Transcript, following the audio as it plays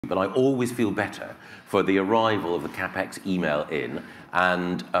but I always feel better for the arrival of the CapEx email in,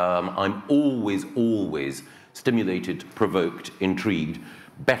 and I'm always stimulated, provoked, intrigued,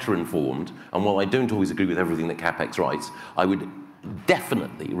 better informed, and while I don't always agree with everything that CapEx writes, I would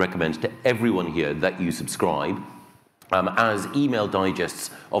definitely recommend to everyone here that you subscribe. As email digests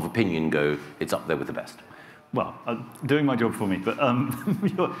of opinion go, it's up there with the best. Well, doing my job for me, but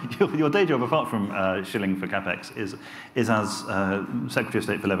your day job, apart from shilling for CapEx, is as Secretary of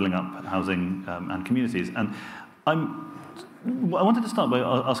State for Levelling Up Housing and Communities. And I wanted to start by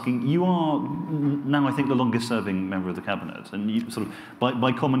asking, you are now, I think, the longest-serving member of the Cabinet, and you sort of,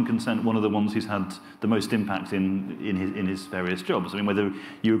 by common consent, one of the ones who's had the most impact in his various jobs. I mean, whether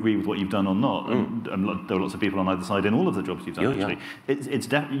you agree with what you've done or not, and there are lots of people on either side in all of the jobs you've done, actually.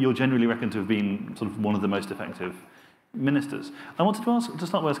 You're generally reckoned to have been sort of one of the most effective ministers. I wanted to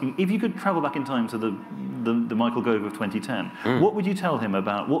start by asking, if you could travel back in time to the Michael Gove of 2010, what would you tell him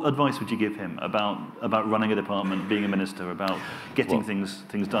about, what advice would you give him about running a department, being a minister, about getting things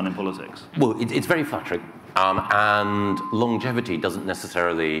done in politics? Well, it's very flattering, and longevity doesn't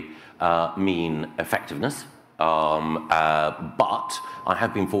necessarily mean effectiveness. But I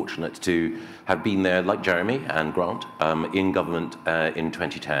have been fortunate to have been there, like Jeremy and Grant, in government in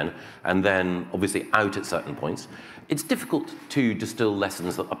 2010, and then obviously out at certain points. It's difficult to distill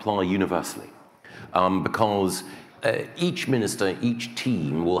lessons that apply universally, because each minister, each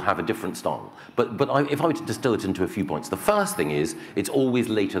team will have a different style. But if I were to distill it into a few points, the first thing is it's always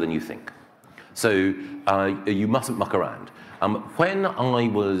later than you think. So you mustn't muck around. When I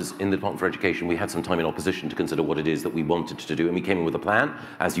was in the Department for Education, we had some time in opposition to consider what it is that we wanted to do, and we came in with a plan.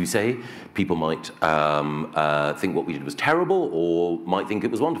 As you say, people might think what we did was terrible, or might think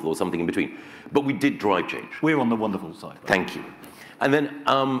it was wonderful, or something in between. But we did drive change. We're on the wonderful side. Thank you. And then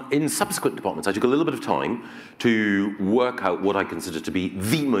in subsequent departments, I took a little bit of time to work out what I consider to be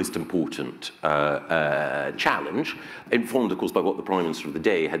the most important challenge, informed, of course, by what the Prime Minister of the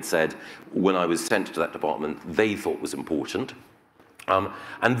day had said when I was sent to that department they thought was important.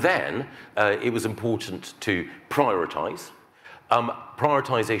 And then it was important to prioritise.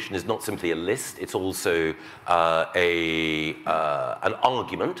 Prioritisation is not simply a list, it's also an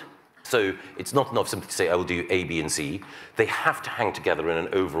argument. So it's not enough simply to say, I will do A, B, and C. They have to hang together in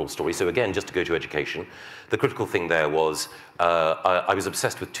an overall story. So again, just to go to education, the critical thing there was I was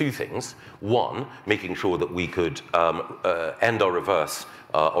obsessed with two things. One, making sure that we could end our reverse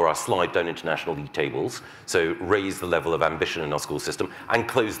or our slide down international league tables, so raise the level of ambition in our school system and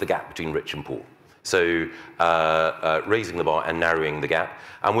close the gap between rich and poor. So raising the bar and narrowing the gap.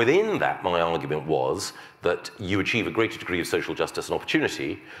 And within that, my argument was that you achieve a greater degree of social justice and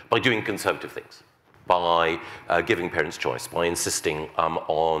opportunity by doing conservative things, by giving parents choice, by insisting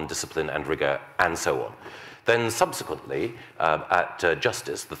on discipline and rigour, and so on. Then subsequently, at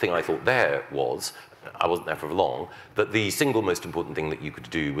Justice, the thing I thought there was, I wasn't there for long, that the single most important thing that you could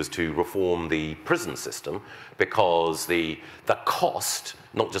do was to reform the prison system, because the cost,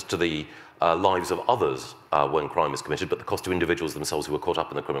 not just to the lives of others when crime is committed, but the cost to individuals themselves who were caught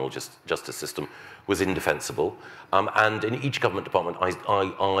up in the criminal justice system was indefensible. And in each government department,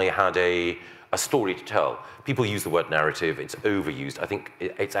 I had a story to tell. People use the word narrative, it's overused. I think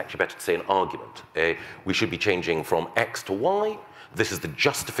it's actually better to say an argument. We should be changing from X to Y. This is the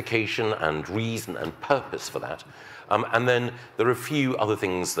justification and reason and purpose for that. And then there are a few other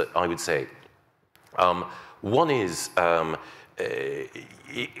things that I would say. One is,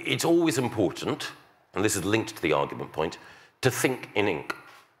 it's always important, and this is linked to the argument point, to think in ink.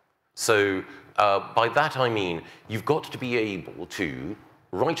 So by that I mean you've got to be able to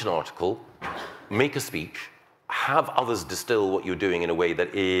write an article, make a speech, have others distill what you're doing in a way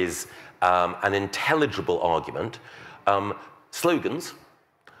that is an intelligible argument. Slogans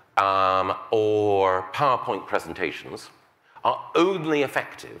or PowerPoint presentations are only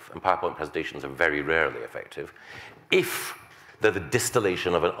effective, and PowerPoint presentations are very rarely effective, if they're the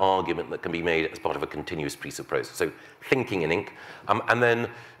distillation of an argument that can be made as part of a continuous piece of prose. So thinking in ink. And then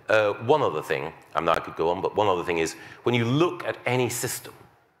one other thing, I could go on, but one other thing is, when you look at any system,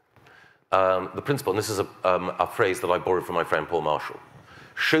 the principle, and this is a phrase that I borrowed from my friend Paul Marshall,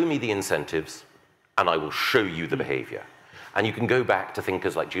 show me the incentives and I will show you the behavior. And you can go back to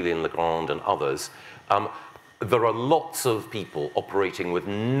thinkers like Julian Legrand and others. There are lots of people operating with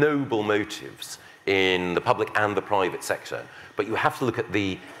noble motives in the public and the private sector, but you have to look at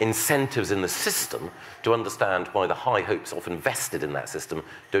the incentives in the system to understand why the high hopes often vested in that system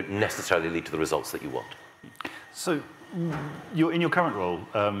don't necessarily lead to the results that you want. So, in your current role,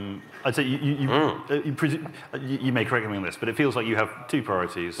 I'd say you may correct me on this, but it feels like you have two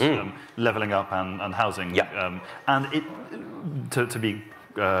priorities, levelling up and housing. Yeah. And to be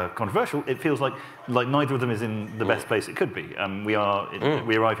controversial, it feels like neither of them is in the best place it could be. We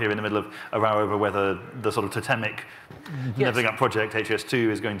arrive here in the middle of a row over whether the sort of totemic levelling up project HS2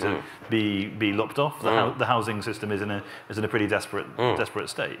 is going to be lopped off. The housing system is in a pretty desperate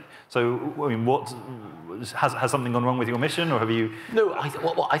state. So I mean, what has something gone wrong with your mission, or have you? No,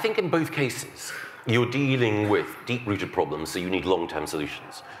 I think in both cases you're dealing with deep-rooted problems, so you need long-term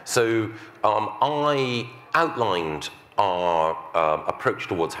solutions. So I outlined our approach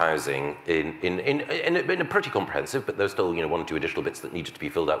towards housing in a pretty comprehensive, but there's still 1 or 2 additional bits that needed to be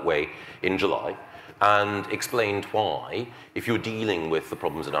filled out way in July, and explained why, if you're dealing with the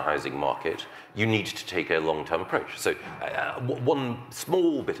problems in our housing market, you need to take a long-term approach. So one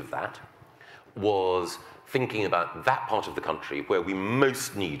small bit of that was thinking about that part of the country where we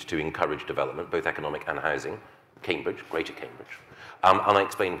most need to encourage development, both economic and housing, Cambridge, Greater Cambridge. And I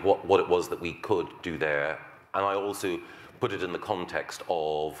explained what it was that we could do there. And I also put it in the context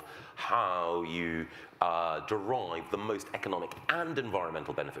of how you derive the most economic and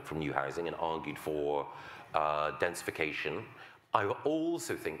environmental benefit from new housing, and argued for densification. I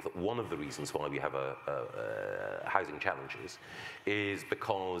also think that one of the reasons why we have housing challenges is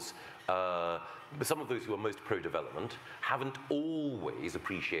because some of those who are most pro-development haven't always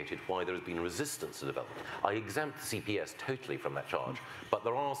appreciated why there has been resistance to development. I exempt the CPS totally from that charge, but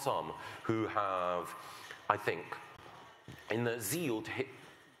there are some who have, I think, in the zeal to hit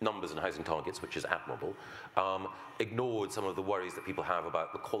numbers and housing targets, which is admirable, ignored some of the worries that people have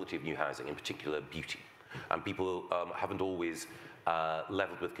about the quality of new housing, in particular beauty. And people haven't always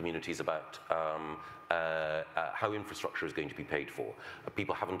leveled with communities about how infrastructure is going to be paid for.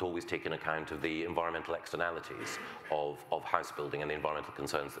 People haven't always taken account of the environmental externalities of house building and the environmental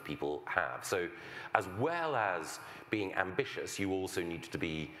concerns that people have. So as well as being ambitious, you also need to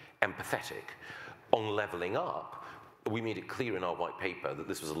be empathetic. On levelling up, we made it clear in our white paper that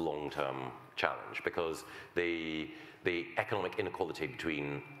this was a long-term challenge, because the economic inequality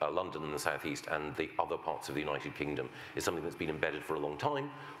between London and the southeast and the other parts of the United Kingdom is something that's been embedded for a long time,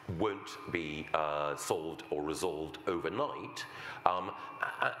 won't be solved or resolved overnight.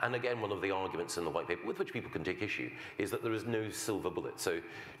 And again, one of the arguments in the white paper with which people can take issue is that there is no silver bullet. So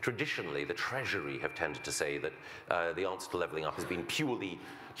traditionally, the Treasury have tended to say that the answer to levelling up has been purely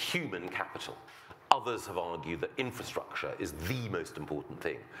human capital. Others have argued that infrastructure is the most important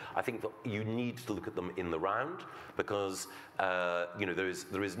thing. I think that you need to look at them in the round, because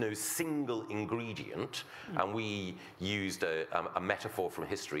there is no single ingredient. And we used a metaphor from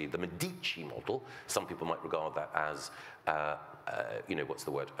history, the Medici model. Some people might regard that as what's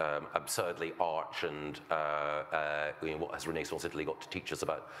the word? Absurdly arch and what has Renaissance Italy got to teach us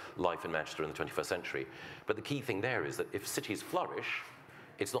about life in Manchester in the 21st century? But the key thing there is that if cities flourish,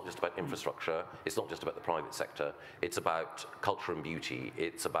 it's not just about infrastructure, it's not just about the private sector, it's about culture and beauty,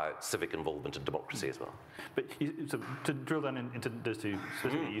 it's about civic involvement and democracy as well. But so to drill down into those two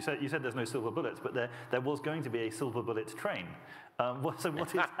specifically, you said there's no silver bullets, but there was going to be a silver bullet train. So what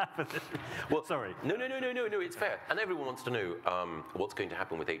is happening? Well, sorry. No, it's fair. And everyone wants to know what's going to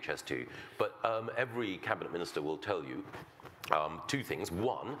happen with HS2. But every cabinet minister will tell you two things.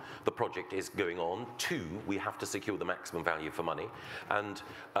 One, the project is going on. Two, we have to secure the maximum value for money. And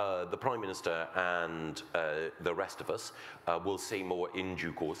the Prime Minister and the rest of us will say more in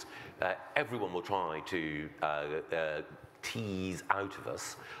due course. Everyone will try to tease out of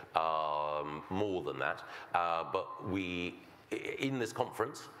us more than that. But we, in this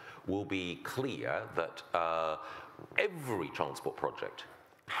conference, will be clear that every transport project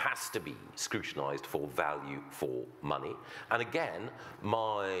has to be scrutinised for value for money. And again,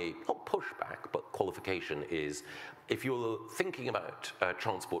 my, not pushback, but qualification is, if you're thinking about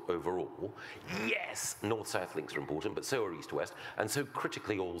transport overall, yes, north-south links are important, but so are east-west, and so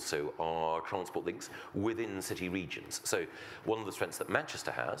critically also are transport links within city regions. So one of the strengths that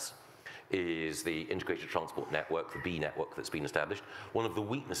Manchester has is the integrated transport network, the B network that's been established. One of the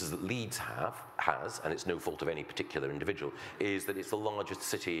weaknesses that Leeds has, and it's no fault of any particular individual, is that it's the largest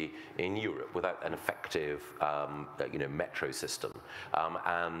city in Europe without an effective metro system.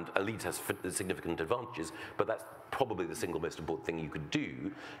 And Leeds has significant advantages, but that's probably the single most important thing you could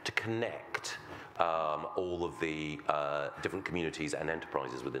do to connect all of the different communities and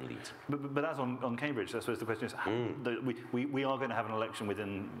enterprises within Leeds. But as on Cambridge, I suppose the question is, we are going to have an election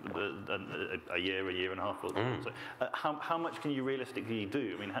within a year and a half. So, how much can you realistically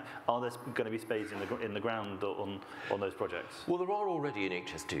do? I mean, are there going to be spades in the ground on those projects? Well, there are already in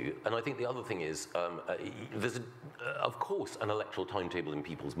HS2, and I think the other thing is, there's, of course, an electoral timetable in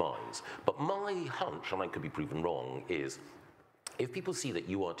people's minds, but my hunch, and I could be proven wrong, is if people see that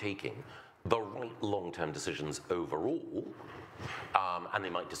you are taking the right long-term decisions overall, and they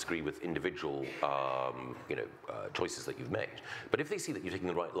might disagree with individual choices that you've made. But if they see that you're taking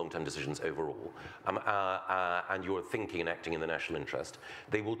the right long-term decisions overall, and you're thinking and acting in the national interest,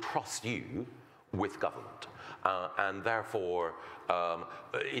 they will trust you with government. And therefore,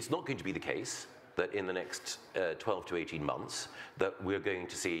 it's not going to be the case that in the next 12 to 18 months that we're going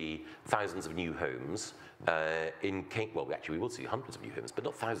to see thousands of new homes in Cambridge. Well, actually, we will see hundreds of new homes, but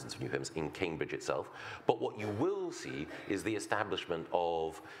not thousands of new homes in Cambridge itself. But what you will see is the establishment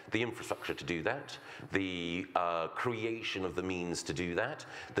of the infrastructure to do that, the creation of the means to do that,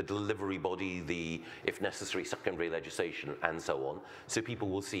 the delivery body, the, if necessary, secondary legislation, and so on. So people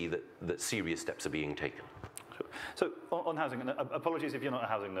will see that serious steps are being taken. So on housing, and apologies if you're not a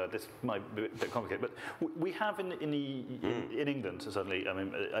housing nerd, this might be a bit complicated, but we have in England, certainly, I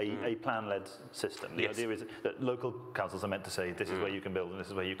mean, a plan-led system. The idea is that local councils are meant to say, this is where you can build and this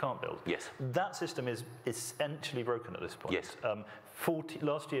is where you can't build. Yes. That system is essentially broken at this point. Yes.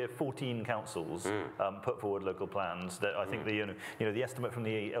 Last year, 14 councils put forward local plans. That I think the estimate from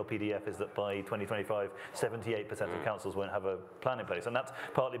the LPDF is that by 2025, 78% of councils won't have a plan in place, and that's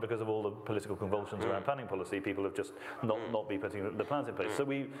partly because of all the political convulsions around planning policy. People have just not be putting the plans in place.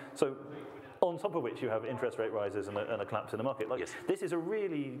 So on top of which you have interest rate rises and a collapse in the market. This is a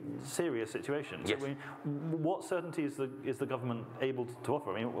really serious situation. So what certainty is the government able to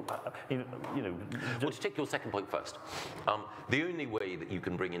offer? I mean, Well, to take your second point first, the only way that you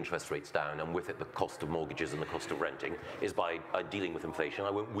can bring interest rates down, and with it the cost of mortgages and the cost of renting, is by dealing with inflation.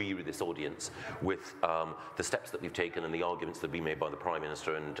 I won't weary this audience with the steps that we've taken and the arguments that have been made by the Prime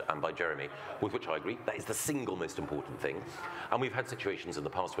Minister and by Jeremy, with which I agree. That is the single most important thing. And we've had situations in the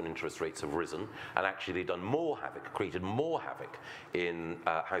past when interest rates have risen, and actually they've done more havoc, created more havoc in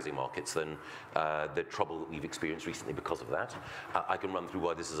housing markets than the trouble that we've experienced recently because of that. I can run through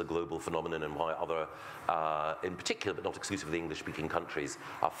why this is a global phenomenon and why other, in particular, but not exclusively English-speaking countries,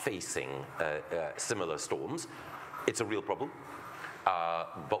 are facing similar storms. It's a real problem,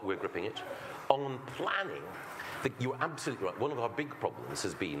 but we're gripping it. On planning, you're absolutely right. One of our big problems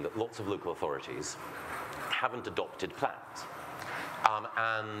has been that lots of local authorities haven't adopted plans.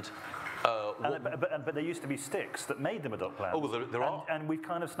 But there used to be sticks that made them adopt plans. Oh, well, there are. And we've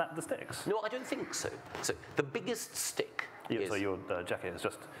kind of snapped the sticks. No, I don't think so. So the biggest stick is... So your jacket is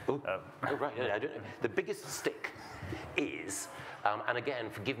just... Oh, right, yeah, I don't know. The biggest stick is, and again,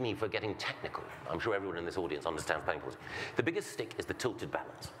 forgive me for getting technical. I'm sure everyone in this audience understands planning policy. The biggest stick is the tilted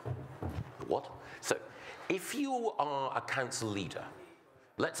balance. What? So if you are a council leader,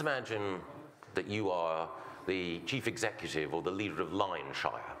 let's imagine that you are the chief executive or the leader of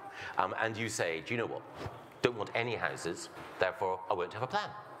Lionshire, and you say, do you know what? Don't want any houses, therefore I won't have a plan.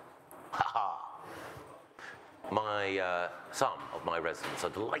 Ha ha! Some of my residents are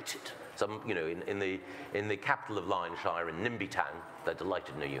delighted. Some, in the capital of Lionshire, in Nimby Town, they're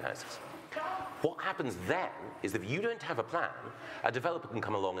delighted no new houses. What happens then is if you don't have a plan, a developer can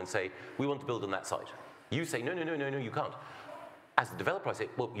come along and say, we want to build on that site. You say, no, you can't. As the developer, I say,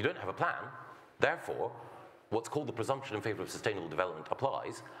 well, you don't have a plan, therefore, what's called the presumption in favour of sustainable development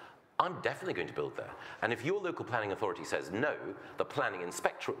applies. I'm definitely going to build there. And if your local planning authority says no, the planning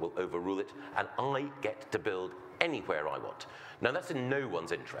inspectorate will overrule it, and I get to build anywhere I want. Now, that's in no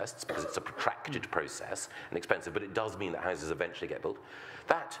one's interests, because it's a protracted process and expensive, but it does mean that houses eventually get built.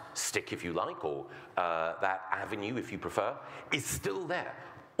 That stick, if you like, or that avenue, if you prefer, is still there.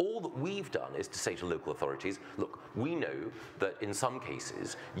 All that we've done is to say to local authorities, look, we know that in some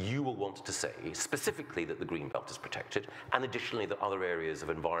cases you will want to say specifically that the green belt is protected, and additionally that other areas of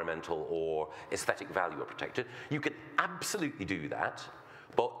environmental or aesthetic value are protected. You can absolutely do that,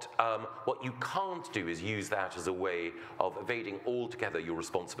 but what you can't do is use that as a way of evading altogether your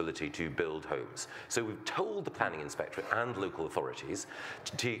responsibility to build homes. So we've told the planning inspectorate and local authorities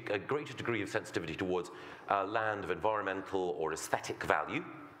to take a greater degree of sensitivity towards land of environmental or aesthetic value,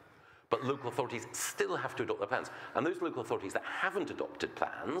 but local authorities still have to adopt their plans. And those local authorities that haven't adopted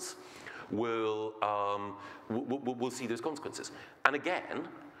plans will see those consequences. And again,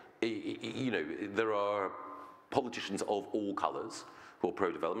 there are politicians of all colours who are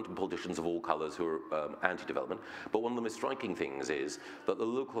pro-development and politicians of all colours who are anti-development. But one of the most striking things is that the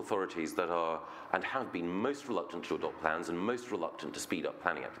local authorities that are and have been most reluctant to adopt plans and most reluctant to speed up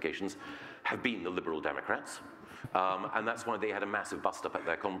planning applications have been the Liberal Democrats. And that's why they had a massive bust-up at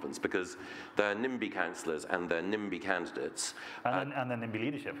their conference, because their NIMBY councillors and their NIMBY candidates and their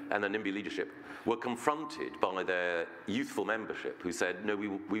NIMBY leadership were confronted by their youthful membership who said, no,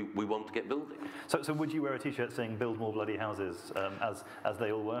 we want to get building. So would you wear a T-shirt saying "Build more bloody houses" as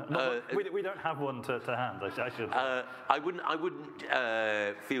they all were? No, we don't have one to hand. I should. I wouldn't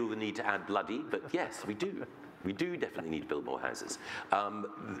feel the need to add bloody, but yes, we do. We do definitely need to build more houses.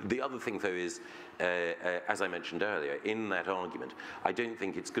 The other thing, though, is, as I mentioned earlier, in that argument, I don't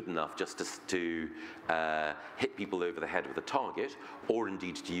think it's good enough just to hit people over the head with a target, or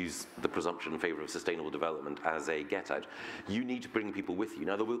indeed to use the presumption in favour of sustainable development as a get-out. You need to bring people with you.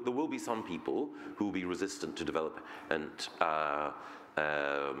 Now, there will be some people who will be resistant to development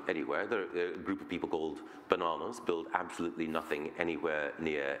anywhere. There are a group of people called bananas, build absolutely nothing anywhere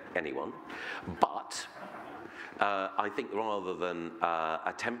near anyone. But I think rather than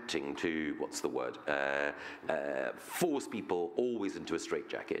attempting to, force people always into a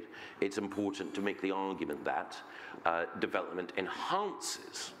straitjacket, it's important to make the argument that development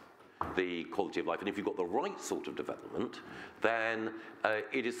enhances the quality of life. And if you've got the right sort of development, then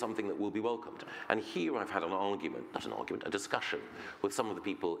it is something that will be welcomed. And here I've had a discussion with some of the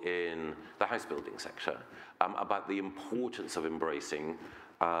people in the house building sector about the importance of embracing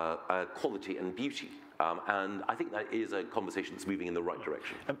quality and beauty. And I think that is a conversation that's moving in the right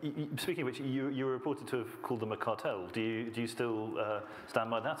direction. Speaking of which, you were reported to have called them a cartel. Do you still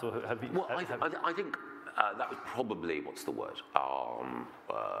stand by that, or have you? Well, I think that was probably, how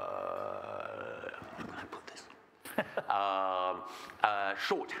can I put this?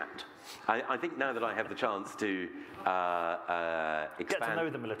 Shorthand. I think now that I have the chance to expand, get to know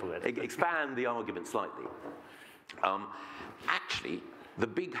them a little bit, expand the argument slightly. Actually, the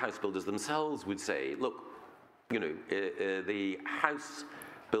big house builders themselves would say, look, the house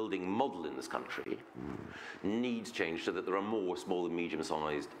building model in this country needs change so that there are more small and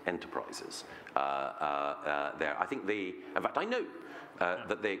medium-sized enterprises there. I think in fact, I know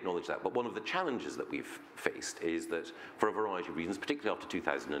that they acknowledge that, but one of the challenges that we've faced is that for a variety of reasons, particularly after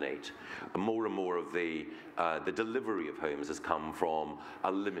 2008, more and more of the delivery of homes has come from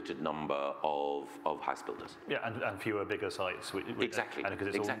a limited number of house builders. Yeah, and fewer bigger sites. Exactly. And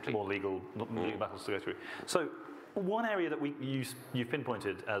because it's all more legal battles to go through. So one area that you've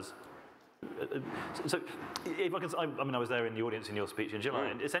pinpointed as so, if I can, I was there in the audience in your speech in July,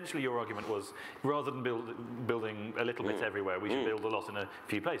 and essentially your argument was, rather than building a little bit everywhere, we should build a lot in a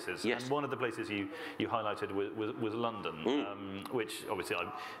few places. Yes. And one of the places you highlighted was London, which obviously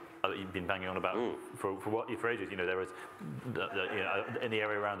you've been banging on about for ages. There is in the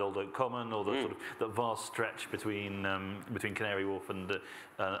area around Old Oak Common, or the sort of the vast stretch between Canary Wharf and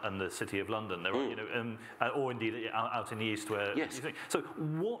the City of London. There are, or indeed out in the east where. Yes. So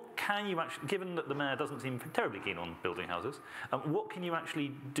what can you actually, given that the mayor doesn't seem terribly keen on building houses, what can you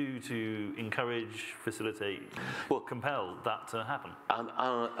actually do to encourage, facilitate, compel that to happen?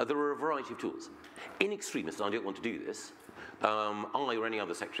 There are a variety of tools. In extremis, and I don't want to do this, I or any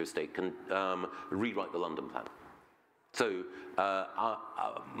other Secretary of State can rewrite the London plan. So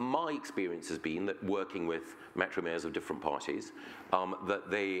my experience has been that working with metro mayors of different parties, that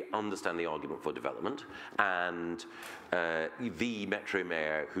they understand the argument for development, and the metro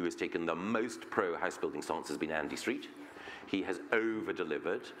mayor who has taken the most pro-house building stance has been Andy Street. He has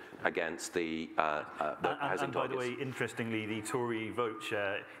over-delivered against the housing targets. And by the way, interestingly, the Tory vote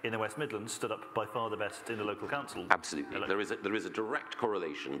share in the West Midlands stood up by far the best in the local council. Absolutely. There is a direct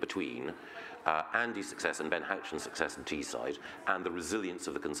correlation between Andy's success and Ben Houchen's success in Teesside and the resilience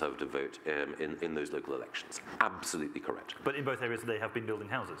of the Conservative vote in those local elections. Absolutely correct. But in both areas, they have been building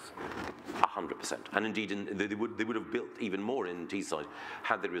houses. 100%. And indeed, they would have built even more in Teesside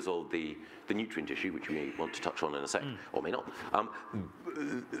had they resolved the nutrient issue, which we may want to touch on in a second, or may not.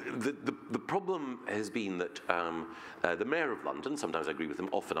 The problem has been that the Mayor of London, sometimes I agree with him,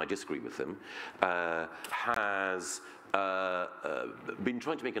 often I disagree with him, has been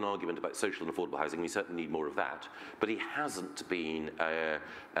trying to make an argument about social and affordable housing. We certainly need more of that, but he hasn't been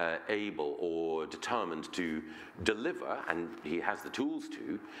able or determined to deliver, and he has the tools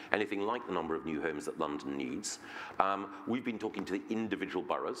to, anything like the number of new homes that London needs. We've been talking to the individual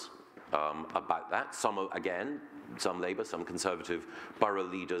boroughs about that. Some Labour, some Conservative borough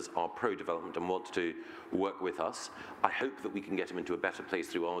leaders are pro-development and want to work with us. I hope that we can get them into a better place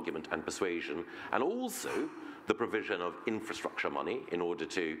through argument and persuasion, and also the provision of infrastructure money in order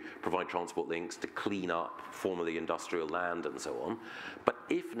to provide transport links, to clean up formerly industrial land and so on. But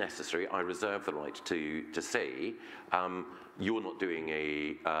if necessary, I reserve the right to say, you're not doing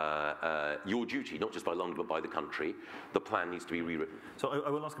your duty, not just by London but by the country. The plan needs to be rewritten. So I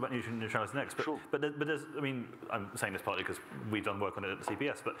will ask about nutrient neutrality next, but, sure. but there's, I'm saying this partly because we've done work on it at the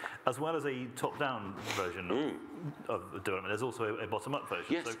CPS, but as well as a top-down version of development, there's also a bottom-up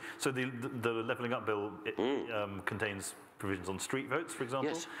version. Yes. So the Levelling Up Bill contains provisions on street votes, for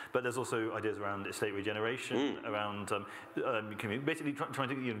example, yes. But there's also ideas around estate regeneration, around basically trying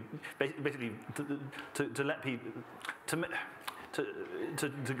to, basically to let people,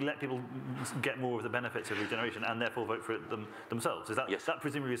 to let people get more of the benefits of regeneration and therefore vote for it themselves? Is that, yes. that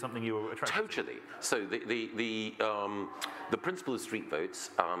presumably is something you were attracted to? Totally. So the principle of street votes,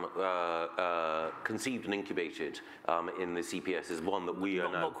 conceived and incubated in the CPS, is one that we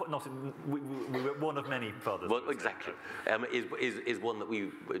are now... we were one of many fathers. Well, exactly. Is one that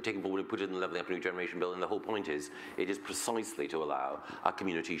we've taken forward and put in the Levelling Up and Regeneration Bill, and the whole point is, it is precisely to allow a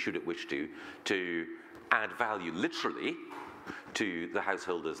community, should it wish to add value, literally, to the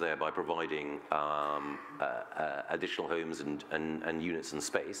householders there by providing additional homes and units and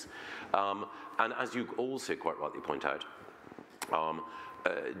space. And as you also quite rightly point out,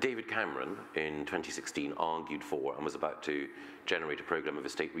 David Cameron in 2016 argued for and was about to generate a programme of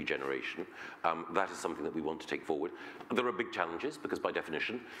estate regeneration. That is something that we want to take forward. There are big challenges because by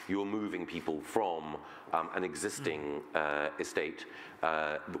definition you're moving people from an existing estate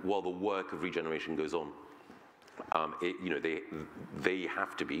while the work of regeneration goes on. They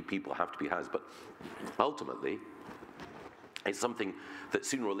have to be, people have to be housed, but ultimately it's something that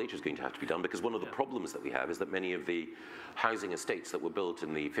sooner or later is going to have to be done, because one of the problems that we have is that many of the housing estates that were built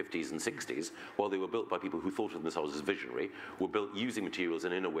in the 50s and 60s, while they were built by people who thought of themselves as visionary, were built using materials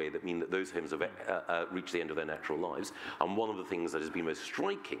and in a way that mean that those homes have reached the end of their natural lives. And one of the things that has been most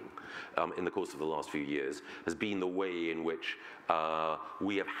striking in the course of the last few years has been the way in which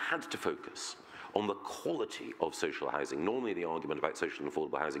we have had to focus on the quality of social housing. Normally the argument about social and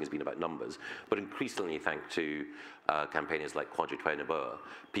affordable housing has been about numbers, but increasingly, thanks to campaigners like Kwame Twene,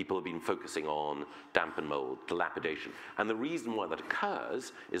 people have been focusing on damp and mold, dilapidation. And the reason why that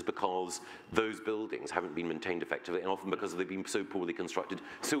occurs is because those buildings haven't been maintained effectively, and often because they've been so poorly constructed.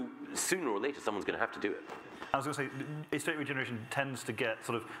 So sooner or later, someone's going to have to do it. I was going to say, estate regeneration tends to get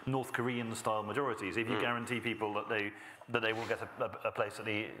sort of North Korean-style majorities. If you guarantee people that they will get a place at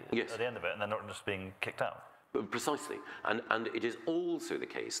the end of it, and they're not just being kicked out. Precisely, and it is also the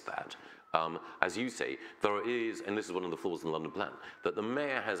case that, as you say, there is, and this is one of the flaws in the London plan, that the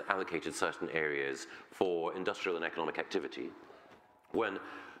mayor has allocated certain areas for industrial and economic activity, when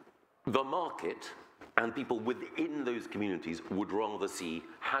the market and people within those communities would rather see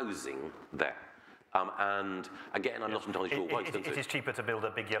housing there. And again, I'm not entirely sure why it's done so. It is cheaper to build a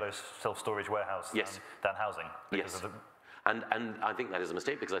big yellow self-storage warehouse than housing. Yes. And I think that is a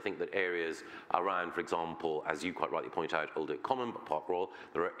mistake, because I think that areas around, for example, as you quite rightly point out, Old Oak Common, but Park Royal,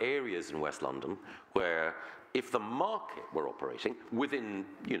 there are areas in West London where if the market were operating within,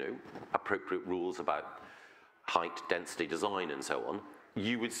 appropriate rules about height, density, design, and so on,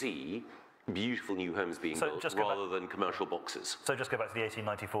 you would see beautiful new homes being built rather than commercial boxes. So just go back to the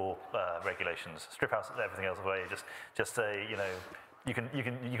 1894 regulations, strip out everything else away, just say, you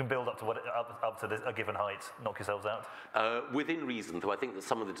can build up to a given height, knock yourselves out? Within reason, though I think that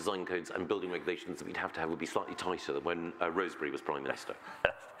some of the design codes and building regulations that we'd have to have would be slightly tighter than when Rosebery was Prime Minister.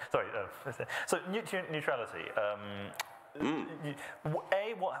 Sorry. So neutrality.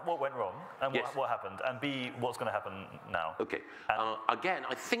 A, what went wrong, and what happened, and B, what's going to happen now? Okay. Again,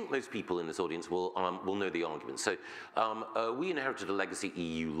 I think most people in this audience will know the argument. So we inherited a legacy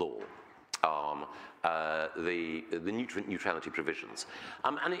EU law. The nutrient neutrality provisions.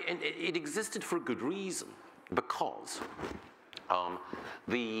 And it existed for a good reason, because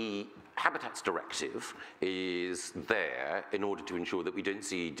the Habitats Directive is there in order to ensure that we don't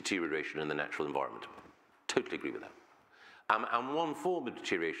see deterioration in the natural environment. Totally agree with that. And one form of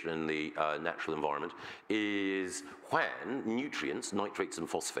deterioration in the natural environment is when nutrients, nitrates and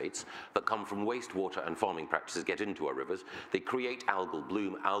phosphates, that come from wastewater and farming practices get into our rivers. They create algal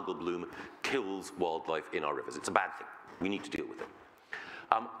bloom. Algal bloom kills wildlife in our rivers. It's a bad thing. We need to deal with it.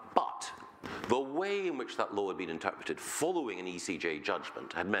 But the way in which that law had been interpreted following an ECJ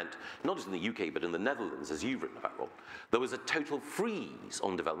judgment had meant, not just in the UK, but in the Netherlands, as you've written about, Rob, there was a total freeze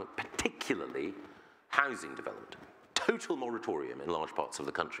on development, particularly housing development. Total moratorium in large parts of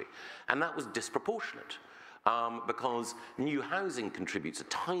the country. And that was disproportionate because new housing contributes a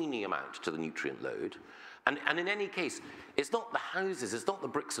tiny amount to the nutrient load. And in any case, it's not the houses, it's not the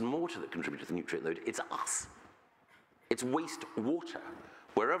bricks and mortar that contribute to the nutrient load, it's us. It's waste water.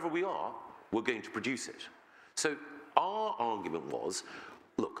 Wherever we are, we're going to produce it. So our argument was,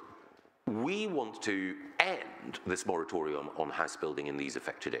 look, we want to end this moratorium on house building in these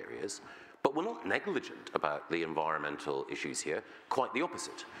affected areas, but we're not negligent about the environmental issues here, quite the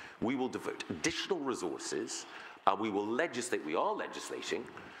opposite. We will devote additional resources, we will legislate, we are legislating,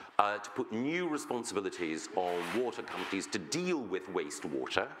 to put new responsibilities on water companies to deal with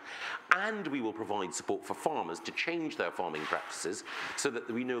wastewater, and we will provide support for farmers to change their farming practices so that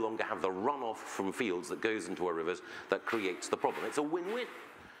we no longer have the runoff from fields that goes into our rivers that creates the problem. It's a win-win.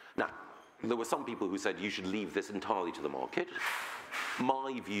 Now, there were some people who said you should leave this entirely to the market.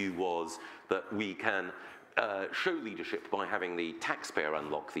 My view was that we can show leadership by having the taxpayer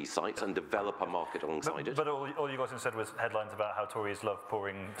unlock these sites and develop a market alongside it. But all you got instead was headlines about how Tories love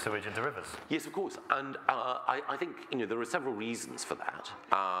pouring sewage into rivers. Yes, of course. And I think there are several reasons for that.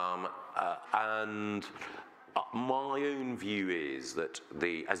 My own view is that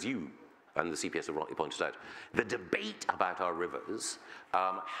as you and the CPS have rightly pointed out, the debate about our rivers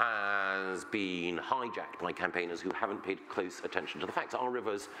has been hijacked by campaigners who haven't paid close attention to the facts. Our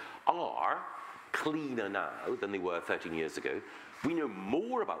rivers are cleaner now than they were 13 years ago. We know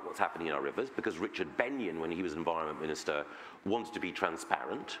more about what's happening in our rivers because Richard Benyon, when he was Environment Minister, wanted to be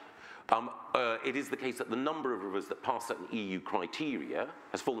transparent. It is the case that the number of rivers that pass certain EU criteria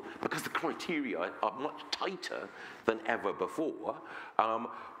has fallen because the criteria are much tighter than ever before.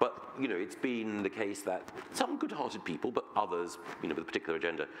 But it's been the case that some good-hearted people, but others, with a particular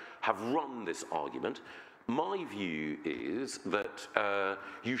agenda, have run this argument. My view is that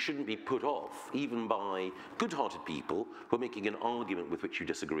you shouldn't be put off, even by good-hearted people who are making an argument with which you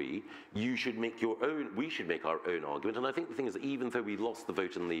disagree. You should make your own, we should make our own argument. And I think the thing is that even though we lost the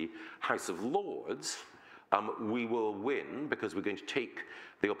vote in the House of Lords, we will win because we're going to take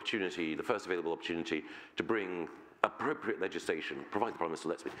the opportunity, the first available opportunity, to bring appropriate legislation, provided the Prime Minister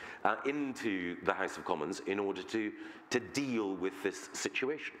lets me, into the House of Commons in order to deal with this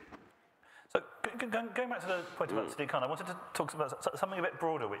situation. So going back to the point about Sadiq Khan, I wanted to talk about something a bit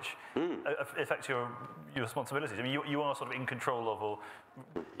broader which affects your responsibilities. I mean, you are sort of in control of or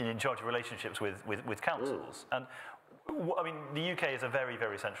in charge of relationships with councils. And I mean, the UK is a very,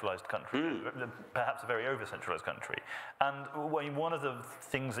 very centralised country, perhaps a very over-centralised country. And one of the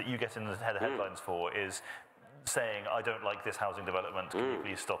things that you get in the headlines for is saying, I don't like this housing development, can you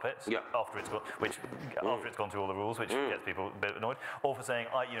please stop it? Yeah. After it's gone through all the rules, which gets people a bit annoyed. Or for saying,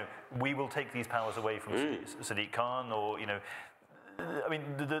 we will take these powers away from Sadiq Khan, or, I mean,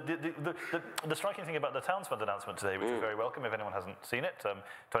 the striking thing about the Towns Fund announcement today, which was very welcome if anyone hasn't seen it,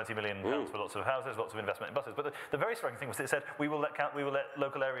 £20 million for lots of houses, lots of investment in buses. But the very striking thing was it said we will let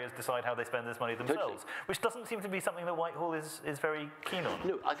local areas decide how they spend this money themselves, which doesn't seem to be something that Whitehall is very keen on.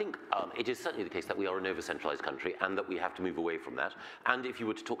 No, I think it is certainly the case that we are an over-centralised country and that we have to move away from that. And if you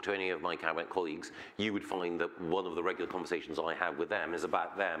were to talk to any of my cabinet colleagues, you would find that one of the regular conversations I have with them is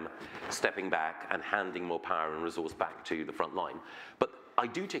about them stepping back and handing more power and resource back to the front line. But I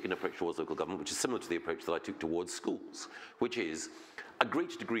do take an approach towards local government which is similar to the approach that I took towards schools, which is a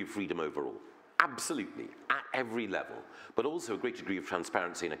greater degree of freedom overall. Absolutely, at every level, but also a greater degree of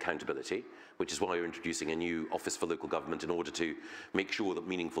transparency and accountability, which is why you're introducing a new Office for Local Government in order to make sure that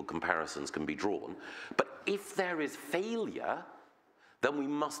meaningful comparisons can be drawn. But if there is failure, then we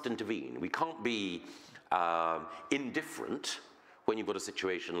must intervene. We can't be indifferent when you've got a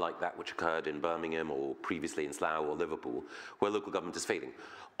situation like that which occurred in Birmingham or previously in Slough or Liverpool, where local government is failing.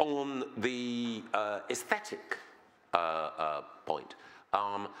 On the aesthetic point,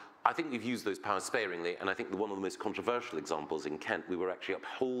 I think we've used those powers sparingly, and I think one of the most controversial examples in Kent, we were actually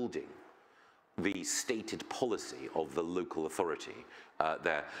upholding the stated policy of the local authority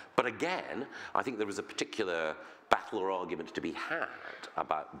there. But again, I think there is a particular battle or argument to be had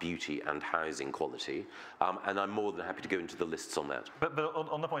about beauty and housing quality, and I'm more than happy to go into the lists on that. But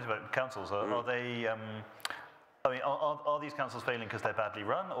on the point about councils, are they... I mean, are these councils failing because they're badly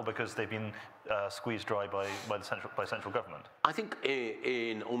run, or because they've been squeezed dry by central government? I think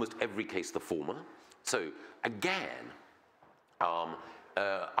in almost every case the former. So again,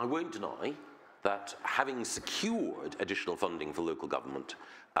 I won't deny that having secured additional funding for local government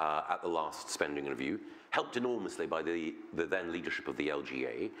at the last spending review, helped enormously by the then leadership of the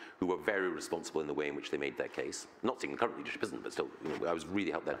LGA, who were very responsible in the way in which they made their case. Not saying the current leadership isn't, but still, I was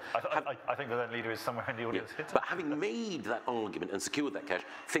really helped then. I think the then leader is somewhere in the audience. Yeah. But having made that argument and secured that cash,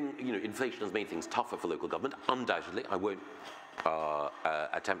 inflation has made things tougher for local government, undoubtedly. I won't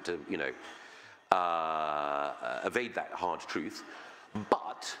attempt to, evade that hard truth.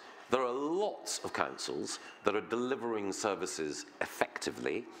 But there are lots of councils that are delivering services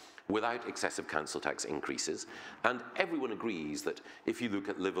effectively without excessive council tax increases. And everyone agrees that if you look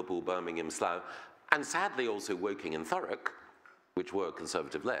at Liverpool, Birmingham, Slough, and sadly also Woking and Thurrock, which were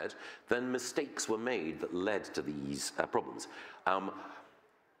Conservative-led, then mistakes were made that led to these problems.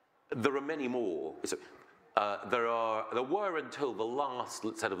 There are many more. So, there were until the last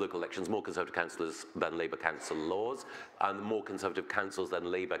set of local elections more Conservative councillors than Labour councillors, and more Conservative councils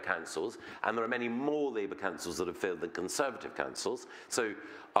than Labour councils, and there are many more Labour councils that have failed than Conservative councils. So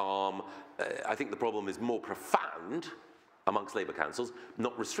I think the problem is more profound amongst Labour councils,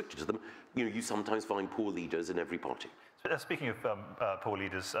 not restricted to them. You sometimes find poor leaders in every party. Speaking of poor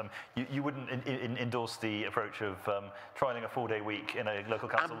leaders, you wouldn't endorse the approach of trialling a 4-day week in a local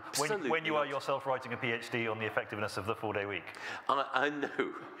council when you are yourself writing a PhD on the effectiveness of the 4-day week?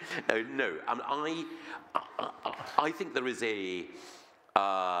 No. I think there is a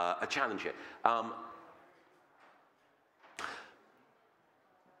challenge here.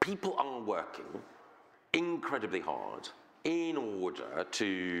 People are working incredibly hard in order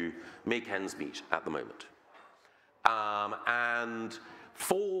to make ends meet at the moment. And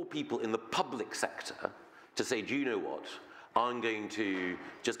for people in the public sector to say, do you know what, I'm going to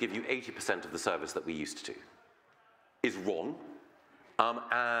just give you 80% of the service that we used to, is wrong.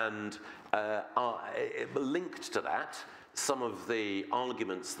 Linked to that, some of the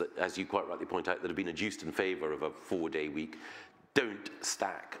arguments that, as you quite rightly point out, that have been adduced in favour of a 4-day week don't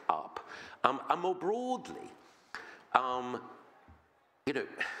stack up. And more broadly,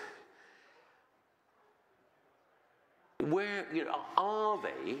 where, are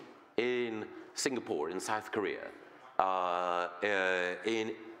they in Singapore, in South Korea,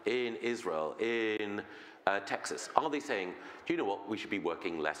 in Israel, in Texas? Are they saying, do you know what, we should be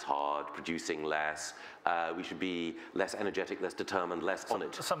working less hard, producing less, we should be less energetic, less determined, less on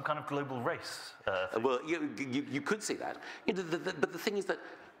it? Some kind of global race? Well, you could say that. But the thing is that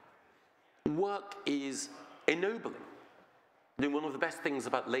work is ennobling. One of the best things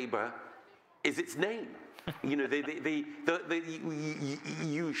about Labour is its name. You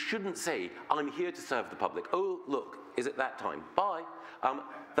shouldn't say, I'm here to serve the public. Oh, look, is it that time? Bye.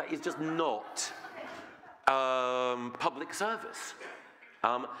 That is just not public service.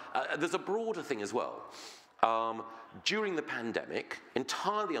 There's a broader thing as well. During the pandemic,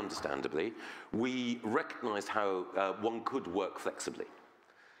 entirely understandably, we recognised how one could work flexibly.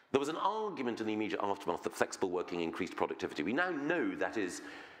 There was an argument in the immediate aftermath that flexible working increased productivity. We now know that is,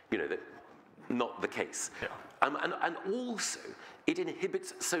 not the case. Yeah. And also, it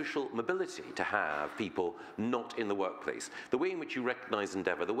inhibits social mobility to have people not in the workplace. The way in which you recognise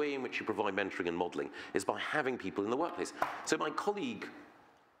endeavour, the way in which you provide mentoring and modelling is by having people in the workplace. So my colleague,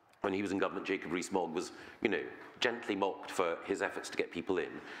 when he was in government, Jacob Rees-Mogg, was, gently mocked for his efforts to get people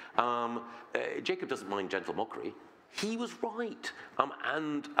in. Jacob doesn't mind gentle mockery. He was right.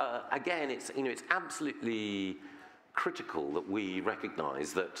 Again, it's absolutely critical that we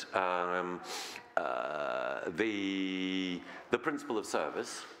recognise that the principle of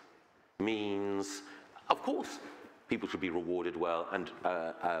service means, of course, people should be rewarded well, and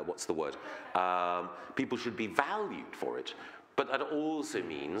what's the word? People should be valued for it. But that also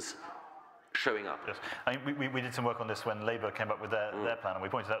means showing up. Yes. We did some work on this when Labour came up with their plan, and we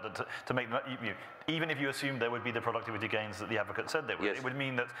pointed out that to make even if you assumed there would be the productivity gains that the advocate said there would, yes, it would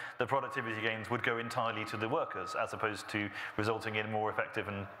mean that the productivity gains would go entirely to the workers, as opposed to resulting in more effective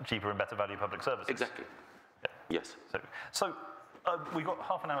and cheaper and better value public services. Exactly. Yeah. Yes. So we've got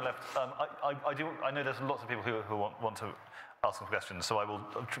half an hour left. I know there's lots of people who want to ask some questions, so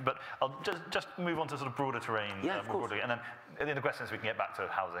but I'll just move on to sort of broader terrain, more broadly, and then in the questions we can get back to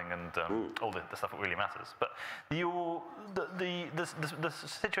housing and all the stuff that really matters. But the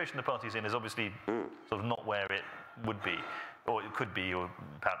situation the party's in is obviously sort of not where it would be, or it could be, or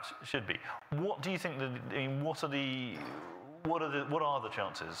perhaps should be. What do you think? What are the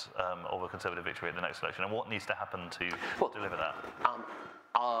chances of a Conservative victory at the next election, and what needs to happen to deliver that?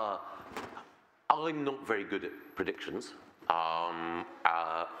 I'm not very good at predictions.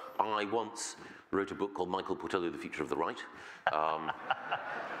 I once wrote a book called Michael Portillo, The Future of the Right.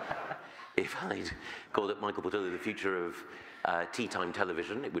 If I'd called it Michael Portillo, The Future of Tea Time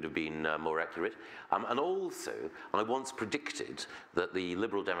Television, it would have been more accurate. And also, I once predicted that the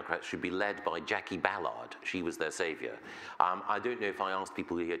Liberal Democrats should be led by Jackie Ballard. She was their saviour. I don't know if I asked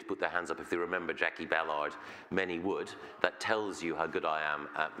people here to put their hands up if they remember Jackie Ballard. Many would. That tells you how good I am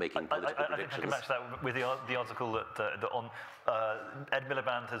at making political predictions. I think I can match that with the article that on Ed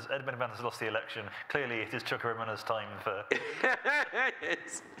Miliband has lost the election. Clearly, it is Chuka Umunna's time for.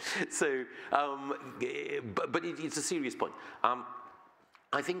 Yes. So, but it's a serious point.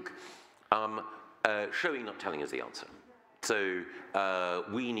 I think showing, not telling, is the answer. So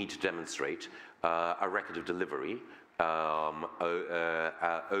we need to demonstrate a record of delivery over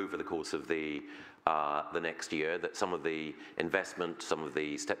the course of the next year, that some of the investment, some of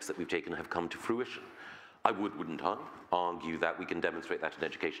the steps that we've taken have come to fruition. Wouldn't I, argue that we can demonstrate that in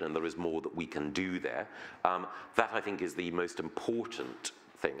education, and there is more that we can do there. That, I think, is the most important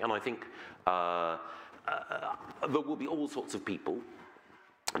thing. And I think there will be all sorts of people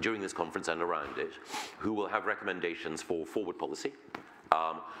during this conference and around it who will have recommendations for forward policy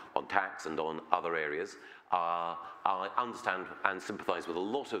on tax and on other areas. I understand and sympathise with a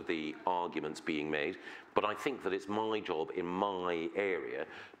lot of the arguments being made, but I think that it's my job in my area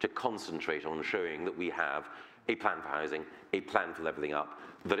to concentrate on showing that we have a plan for housing, a plan for levelling up,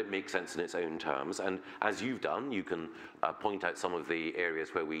 that it makes sense in its own terms. And as you've done, you can point out some of the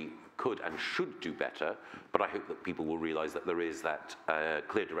areas where we could and should do better, but I hope that people will realise that there is that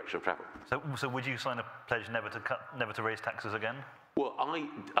clear direction of travel. So would you sign a pledge never to raise taxes again? Well,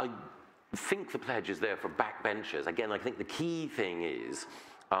 I think the pledge is there for backbenchers. Again, I think the key thing is,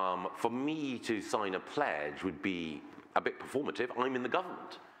 for me to sign a pledge would be a bit performative. I'm in the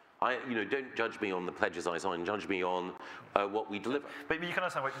government. Don't judge me on the pledges I sign, judge me on what we deliver. But you can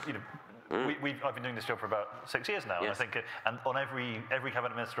understand, I've been doing this job for about 6 years now, yes. And I think, and on every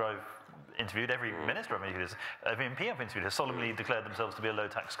cabinet minister I've interviewed, every minister I've interviewed, every MP I've interviewed has solemnly declared themselves to be a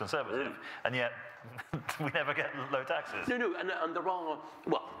low-tax conservative, and yet we never get low taxes. No, and there are,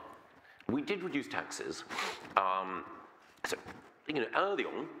 well, we did reduce taxes. Early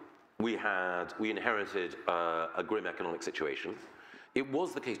on, we inherited a grim economic situation. It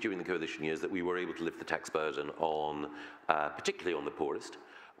was the case during the coalition years that we were able to lift the tax burden on, particularly on the poorest.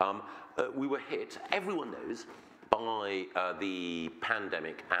 We were hit, everyone knows, by the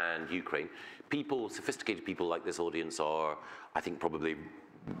pandemic and Ukraine. Sophisticated people like this audience are, I think, probably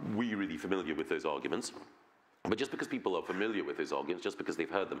really familiar with those arguments. But just because people are familiar with those arguments, just because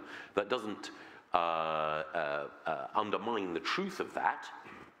they've heard them, that doesn't undermine the truth of that.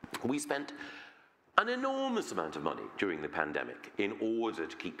 We spent an enormous amount of money during the pandemic in order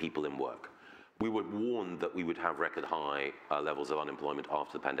to keep people in work. We were warned that we would have record high levels of unemployment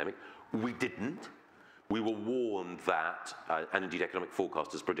after the pandemic. We didn't. We were warned that, and indeed economic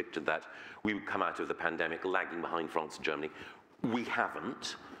forecasters predicted that we would come out of the pandemic lagging behind France and Germany. We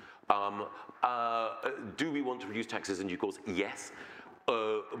haven't. Do we want to reduce taxes in due course? Yes.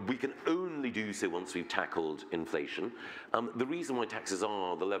 We can only do so once we've tackled inflation. The reason why taxes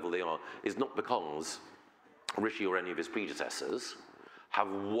are the level they are is not because Rishi or any of his predecessors have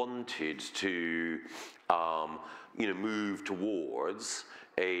wanted to move towards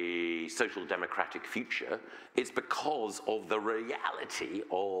a social democratic future. It's because of the reality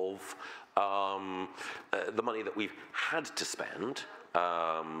of the money that we've had to spend,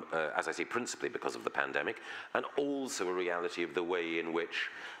 as I say, principally because of the pandemic, and also a reality of the way in which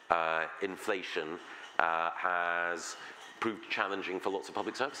inflation has proved challenging for lots of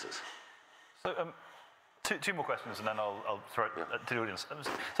public services. So, two more questions, and then I'll throw it to the audience.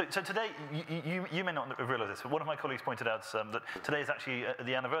 So today, you may not have realised this, but one of my colleagues pointed out that today is actually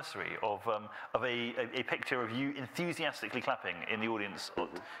the anniversary of a picture of you enthusiastically clapping in the audience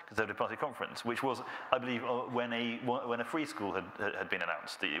at the Conservative Party conference, which was, I believe, when a free school had been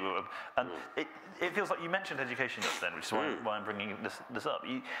announced. That you were, and it feels like you mentioned education just then, which is why I'm bringing this up.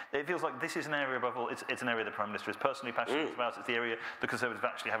 It feels like this is an area above all. It's an area the Prime Minister is personally passionate about. It's the area the Conservatives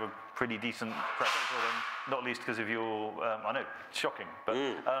actually have a pretty decent track record on. Not least because of your, I know, shocking, but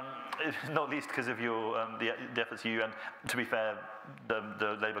not least because of your the efforts you and, to be fair,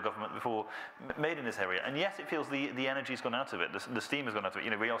 the Labour government before made in this area. And yes, it feels the energy's gone out of it, the steam has gone out of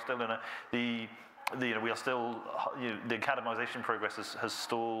it. We are still in the academisation progress has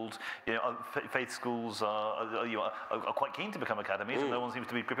stalled. Faith schools are quite keen to become academies, and no one seems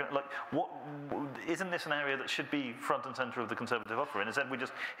to be prepared. Like, isn't this an area that should be front and centre of the Conservative offer? And instead, we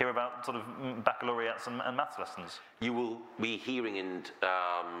just hear about sort of baccalaureates and maths lessons. You will be hearing and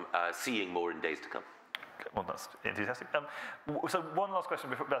seeing more in days to come. Well, that's enthusiastic. So one last question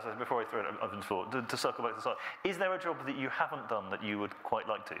before I throw it open to the floor, to circle back to the start. Is there a job that you haven't done that you would quite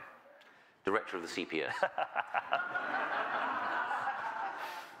like to? Director of the CPS.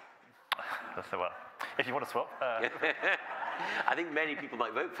 Well, if you want to swap. I think many people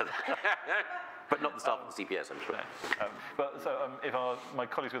might vote for that. But not the staff of the CPS, I'm sure. If my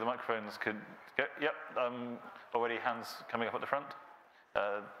colleagues with the microphones could go. Yep, already hands coming up at the front.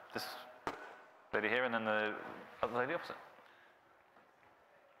 This lady here, and then the other lady opposite.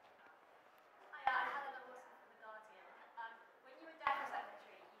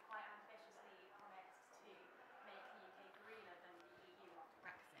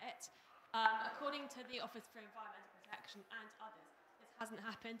 According to the Office for Environmental Protection and others, this hasn't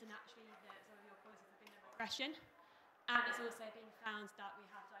happened, and actually some of your policies have been of aggression. And it's also been found that we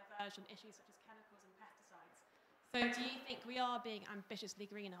have diversion issues such as chemicals and pesticides. So do you think we are being ambitiously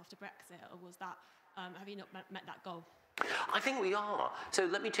green after Brexit, or was that, have you not met that goal? I think we are. So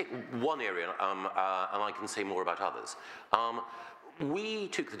let me take one area, and I can say more about others. we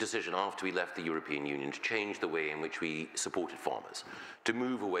took the decision after we left the European Union to change the way in which we supported farmers, to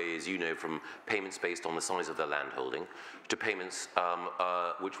move away, as you know, from payments based on the size of their landholding to payments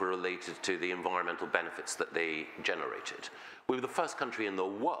which were related to the environmental benefits that they generated. We were the first country in the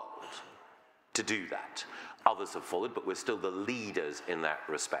world to do that. Others have followed, but we're still the leaders in that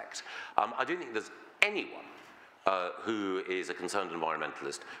respect. I don't think there's anyone who is a concerned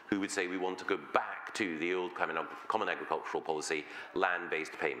environmentalist who would say we want to go back to the old common agricultural policy,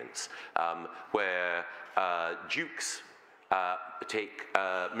 land-based payments, where dukes take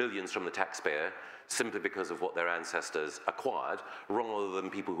millions from the taxpayer simply because of what their ancestors acquired, rather than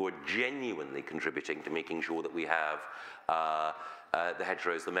people who are genuinely contributing to making sure that we have the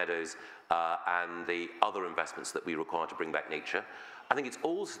hedgerows, the meadows, and the other investments that we require to bring back nature. I think it's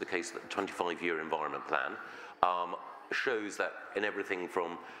also the case that the 25-year environment plan shows that in everything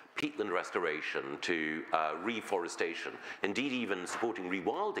from peatland restoration to reforestation, indeed even supporting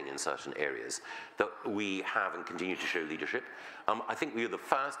rewilding in certain areas, that we have and continue to show leadership. I think we are the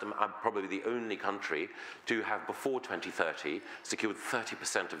first and probably the only country to have, before 2030, secured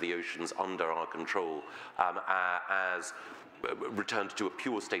 30% of the oceans under our control as returned to a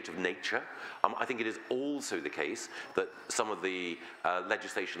pure state of nature. I think it is also the case that some of the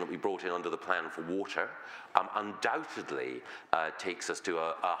legislation that we brought in under the plan for water undoubtedly takes us to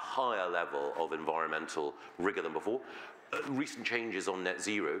a higher level of environmental rigor than before. Recent changes on net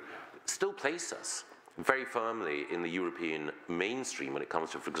zero still place us very firmly in the European mainstream when it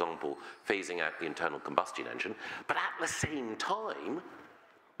comes to, for example, phasing out the internal combustion engine, but at the same time,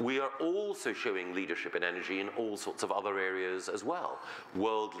 we are also showing leadership in energy in all sorts of other areas as well.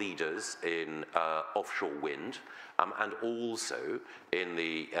 World leaders in offshore wind, and also in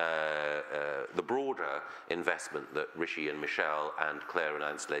the broader investment that Rishi and Michelle and Claire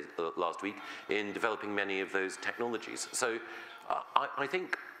announced last week in developing many of those technologies. So I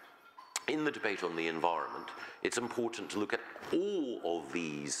think in the debate on the environment, it's important to look at all of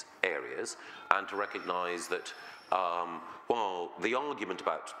these areas and to recognize that while the argument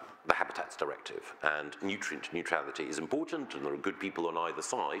about the Habitats Directive and nutrient neutrality is important, and there are good people on either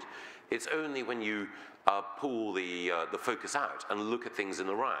side, it's only when you pull the focus out and look at things in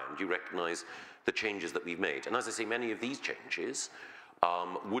the round, you recognize the changes that we've made. And as I say, many of these changes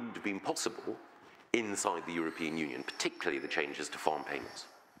wouldn't have been possible inside the European Union, particularly the changes to farm payments.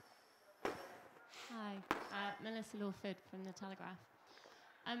 Hi, Melissa Lawford from The Telegraph.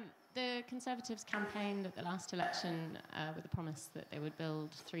 The Conservatives campaigned at the last election with the promise that they would build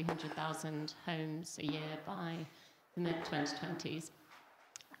 300,000 homes a year by the mid-2020s.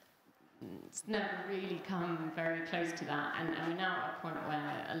 It's never really come very close to that, and we're now at a point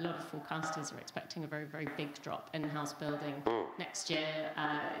where a lot of forecasters are expecting a very, very big drop in house building next year.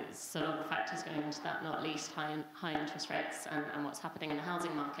 It's a lot of factors going into that, not least high interest rates and what's happening in the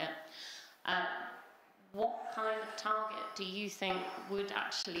housing market. What kind of target do you think would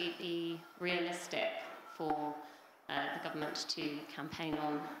actually be realistic for the government to campaign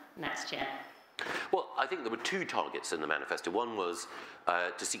on next year? Well, I think there were two targets in the manifesto. One was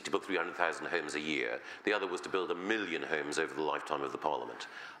to seek to build 300,000 homes a year. The other was to build 1 million homes over the lifetime of the Parliament.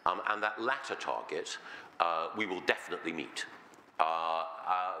 And that latter target we will definitely meet.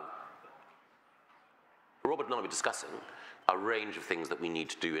 Robert and I were discussing a range of things that we need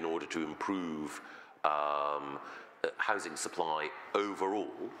to do in order to improve housing supply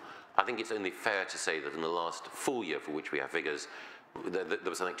overall. I think it's only fair to say that in the last full year for which we have figures, there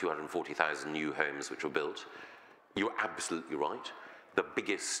was something 240,000 new homes which were built. You're absolutely right. The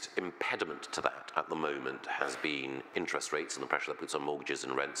biggest impediment to that at the moment has been interest rates and the pressure that puts on mortgages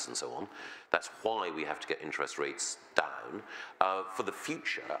and rents and so on. That's why we have to get interest rates down. For the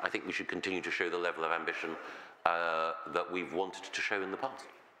future, I think we should continue to show the level of ambition that we've wanted to show in the past.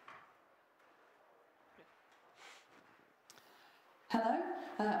 Hello,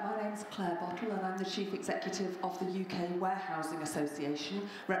 my name's Claire Bottle and I'm the Chief Executive of the UK Warehousing Association,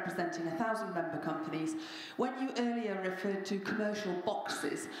 representing 1,000 member companies. When you earlier referred to commercial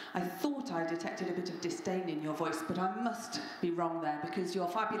boxes, I thought I detected a bit of disdain in your voice, but I must be wrong there, because your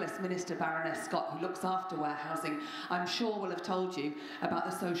fabulous Minister Baroness Scott, who looks after warehousing, I'm sure will have told you about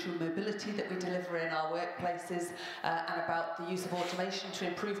the social mobility that we deliver in our workplaces and about the use of automation to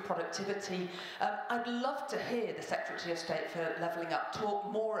improve productivity. I'd love to hear the Secretary of State for Levelling Up talk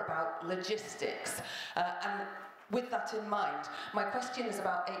more about logistics. And with that in mind, my question is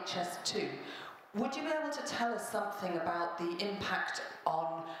about HS2. Would you be able to tell us something about the impact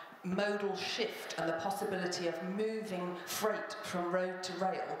on modal shift and the possibility of moving freight from road to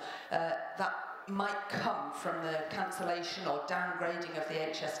rail that might come from the cancellation or downgrading of the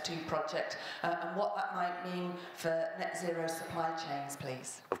HS2 project, and what that might mean for net zero supply chains,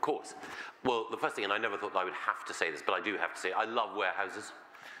 please? Of course. Well, the first thing, and I never thought I would have to say this, but I do have to say, I love warehouses.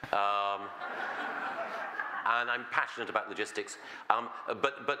 And I'm passionate about logistics.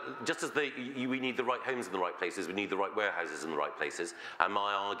 But just as we need the right homes in the right places, we need the right warehouses in the right places. And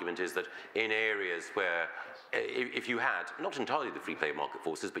my argument is that in areas where, if you had, not entirely the free play market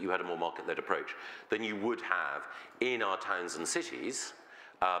forces, but you had a more market-led approach, then you would have, in our towns and cities,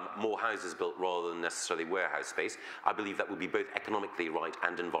 more houses built rather than necessarily warehouse space. I believe that would be both economically right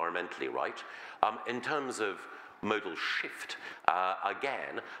and environmentally right. In terms of modal shift,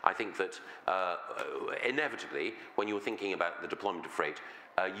 again, I think that inevitably, when you're thinking about the deployment of freight,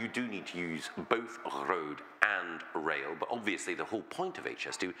 you do need to use both road and rail, but obviously the whole point of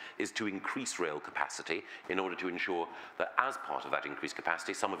HS2 is to increase rail capacity in order to ensure that as part of that increased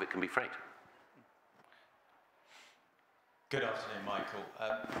capacity, some of it can be freight. Good afternoon, Michael.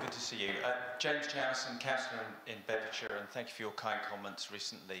 Good to see you. James Jowson, Councillor in Bedfordshire, and thank you for your kind comments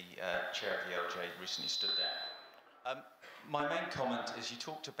recently. Chair of the LJ recently stood down. My main comment is you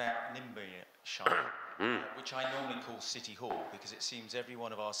talked about Nimbyshire, which I normally call City Hall, because it seems every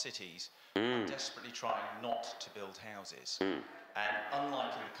one of our cities are desperately trying not to build houses. And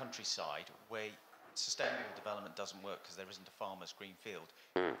unlike in the countryside, where sustainable development doesn't work because there isn't a farmer's green field,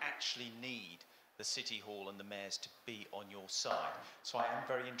 you actually need the City Hall and the mayors to be on your side. So I am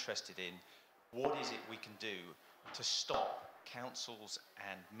very interested in what is it we can do to stop councils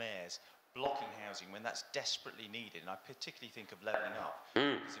and mayors blocking housing when that's desperately needed. And I particularly think of levelling up.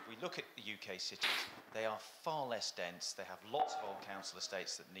 Because if we look at the UK cities, they are far less dense. They have lots of old council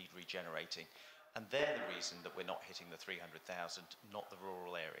estates that need regenerating. And they're the reason that we're not hitting the 300,000, not the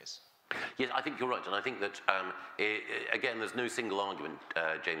rural areas. Yes, I think you're right, and I think that, again, there's no single argument,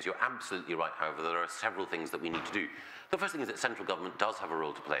 James. You're absolutely right, however, there are several things that we need to do. The first thing is that central government does have a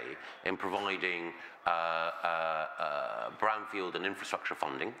role to play in providing brownfield and infrastructure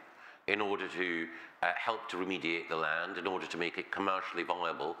funding in order to help to remediate the land, in order to make it commercially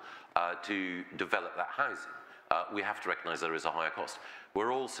viable to develop that housing. We have to recognise there is a higher cost.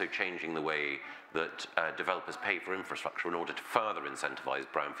 We're also changing the way that developers pay for infrastructure in order to further incentivise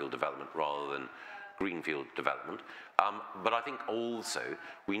brownfield development rather than greenfield development. But I think also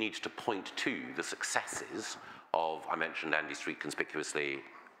we need to point to the successes of, I mentioned Andy Street conspicuously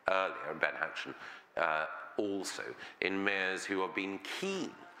earlier, Ben Hatchen, also in mayors who have been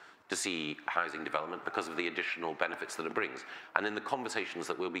keen to see housing development because of the additional benefits that it brings. And in the conversations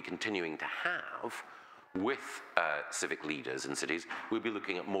that we'll be continuing to have with civic leaders in cities, we'll be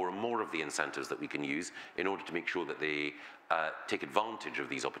looking at more and more of the incentives that we can use in order to make sure that they take advantage of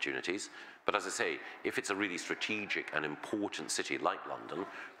these opportunities. But as I say, if it's a really strategic and important city like London,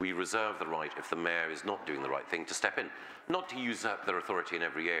 we reserve the right, if the mayor is not doing the right thing, to step in. Not to usurp their authority in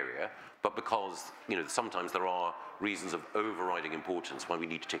every area, but because sometimes there are reasons of overriding importance why we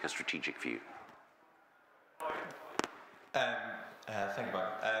need to take a strategic view. Thank you,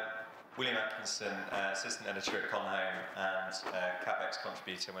 Mike. William Atkinson, Assistant Editor at Colvile and CapEx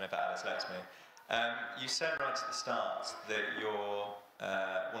contributor whenever Alice lets me. You said right at the start that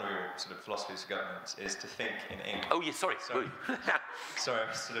one of your sort of philosophies of governance is to think in ink. Oh, yes, sorry. Sorry, I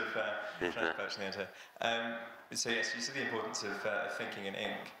was sort of trying to perch the answer. So yes, you said the importance of thinking in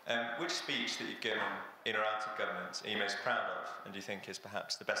ink. Which speech that you've given in or out of government are you most proud of, and do you think is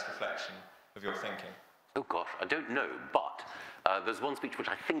perhaps the best reflection of your thinking? Oh gosh, I don't know, but there's one speech which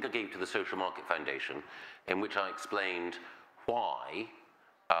I think I gave to the Social Market Foundation in which I explained why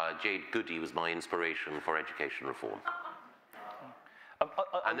Jade Goody was my inspiration for education reform.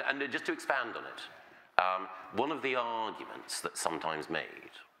 And just to expand on it, one of the arguments that's sometimes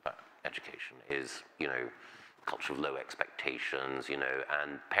made about education is, culture of low expectations,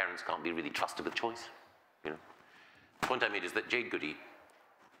 and parents can't be really trusted with choice, The point I made is that Jade Goody,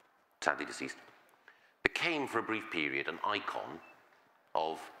 sadly deceased, became for a brief period an icon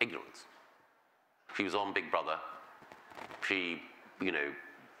of ignorance. She was on Big Brother. She,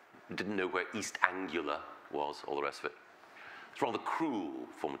 didn't know where East Anglia was, all the rest of it. It's rather cruel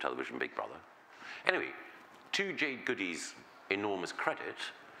form of television, Big Brother. Anyway, to Jade Goody's enormous credit,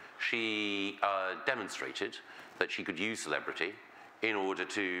 she demonstrated that she could use celebrity in order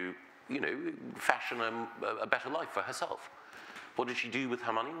to, fashion a better life for herself. What did she do with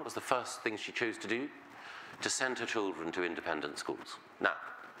her money? What was the first thing she chose to do? To send her children to independent schools. Now,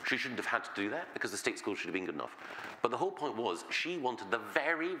 she shouldn't have had to do that because the state schools should have been good enough. But the whole point was she wanted the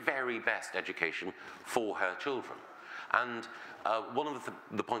very, very best education for her children. And one of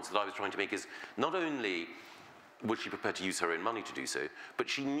the points that I was trying to make is not only was she prepared to use her own money to do so, but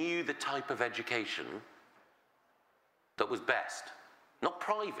she knew the type of education that was best. Not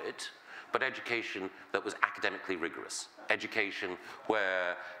private, but education that was academically rigorous. Education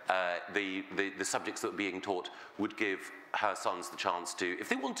where the subjects that were being taught would give her sons the chance to, if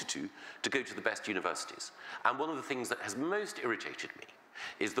they wanted to go to the best universities. And one of the things that has most irritated me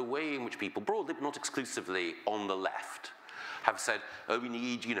is the way in which people, broadly but not exclusively on the left, have said, oh, we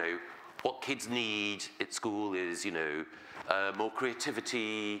need, you know, what kids need at school is, you know, more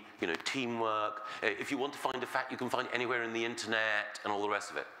creativity, you know, teamwork. If you want to find a fact, you can find it anywhere in the internet and all the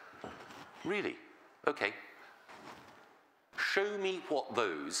rest of it. Really? Okay. Show me what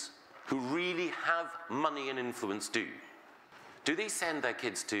those who really have money and influence do. Do they send their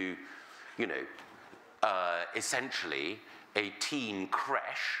kids to, you know, essentially a teen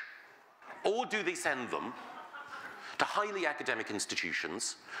creche, or do they send them to highly academic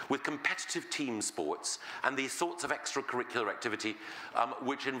institutions with competitive team sports and these sorts of extracurricular activity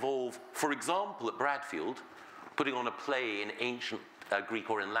which involve, for example, at Bradfield, putting on a play in ancient Greek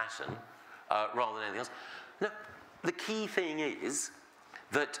or in Latin rather than anything else? No, the key thing is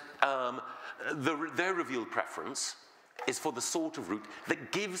that their revealed preference is for the sort of route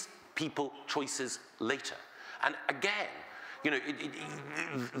that gives people choices later. And again, you know,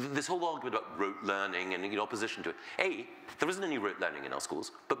 this whole argument about rote learning and, you know, opposition to it. A, there isn't any rote learning in our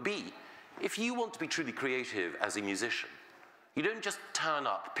schools. But B, if you want to be truly creative as a musician, you don't just turn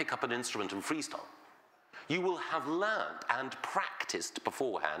up, pick up an instrument and freestyle. You will have learned and practiced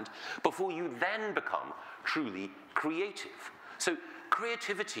beforehand before you then become truly creative. So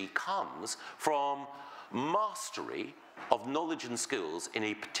creativity comes from mastery of knowledge and skills in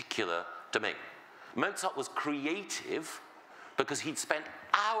a particular domain. Mozart was creative because he'd spent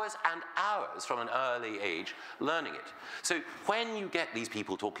hours and hours from an early age learning it. So when you get these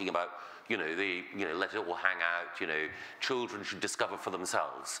people talking about, you know, let it all hang out, you know, children should discover for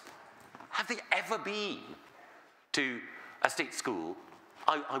themselves, have they ever been to a state school?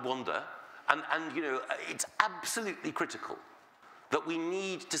 I wonder. And you know, it's absolutely critical that we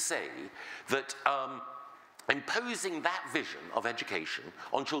need to say that imposing that vision of education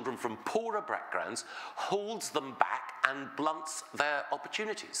on children from poorer backgrounds holds them back and blunts their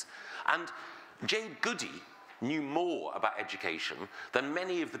opportunities. And Jade Goody knew more about education than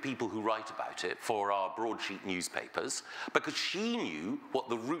many of the people who write about it for our broadsheet newspapers, because she knew what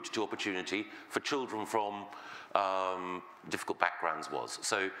the route to opportunity for children from difficult backgrounds was.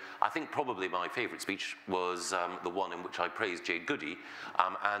 So I think probably my favourite speech was the one in which I praised Jade Goody,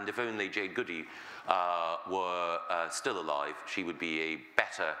 and if only Jade Goody were still alive, she would be a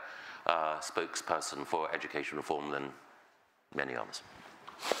better spokesperson for education reform than many others.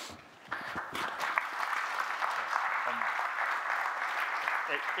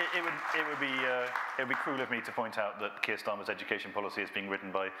 It would be cruel of me to point out that Keir Starmer's education policy is being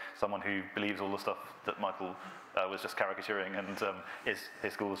written by someone who believes all the stuff that Michael was just caricaturing, and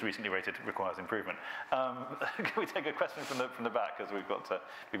his school was recently rated requires improvement. Can we take a question from the back, as we've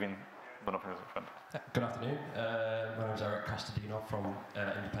been one up in the front. Good afternoon. My name is Eric Costadino from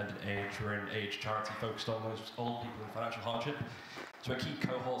Independent Age. We're an age charity focused on those old people in financial hardship. So a key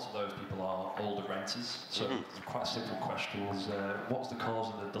cohort of those people are older renters. So quite a simple question is, what's the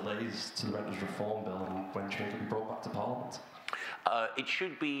cause of the delays to the Renters Reform Bill, and when should it be brought back to Parliament? It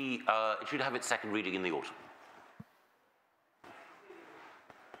should have its second reading in the autumn.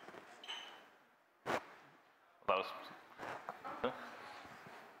 That was...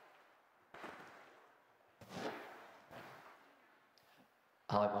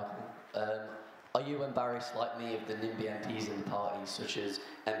 Hi, Michael. Are you embarrassed, like me, of the NIMBY MPs in the party, such as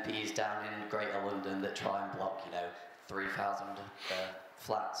MPs down in Greater London that try and block, 3,000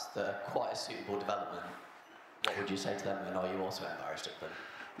 flats that are quite a suitable development? What would you say to them, and are you also embarrassed of them?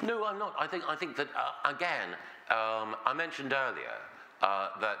 No, I'm not. I think that, again, I mentioned earlier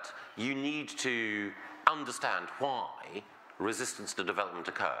that you need to understand why resistance to development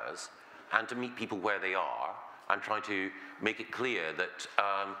occurs and to meet people where they are and try to make it clear that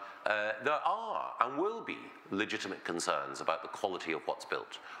there are and will be legitimate concerns about the quality of what's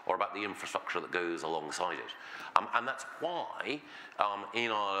built or about the infrastructure that goes alongside it. And that's why in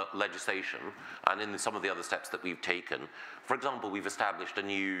our legislation and in some of the other steps that we've taken, for example, we've established a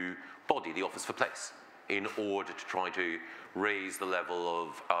new body, the Office for Place, in order to try to raise the level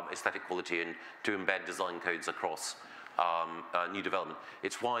of aesthetic quality and to embed design codes across new development.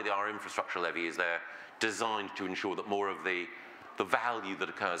 It's why our infrastructure levy is there, designed to ensure that more of the value that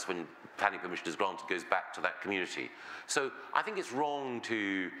occurs when planning permission is granted goes back to that community. So I think it's wrong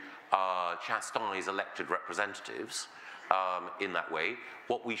to chastise elected representatives in that way.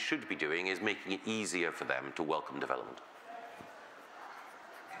 What we should be doing is making it easier for them to welcome development.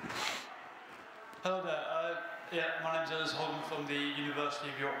 Hello there. My name's Ernest Holden from the University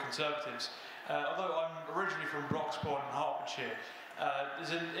of York Conservatives. Although I'm originally from Broxbourne in Hertfordshire,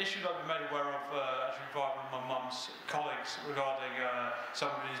 there's an issue that I've been made aware of actually via one of my mum's colleagues regarding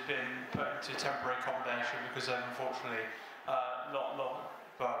somebody who's been put into temporary accommodation because they've unfortunately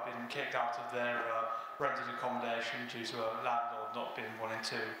been kicked out of their rented accommodation due to a landlord not being willing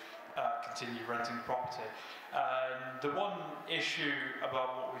to continue renting the property. The one issue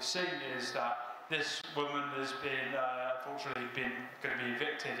about what we've seen is that this woman has been, unfortunately, going to be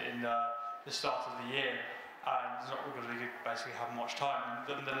evicted in the start of the year, and is not going to basically have much time.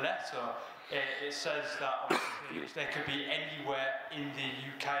 And the letter, it says that obviously there could be anywhere in the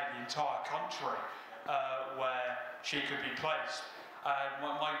UK, the entire country, where she could be placed.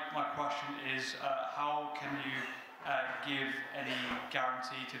 My question is, how can you give any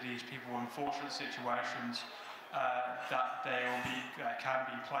guarantee to these people in unfortunate situations that they can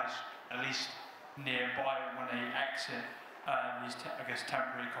be placed at least nearby when they exit these,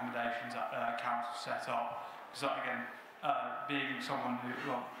 temporary accommodations that council set up? Because again, being someone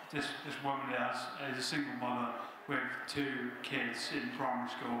who, this woman is a single mother with 2 kids in primary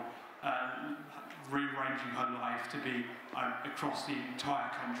school, rearranging her life to be across the entire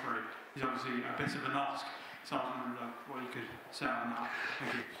country is obviously a bit of an ask. So I was wondering what you could say on that.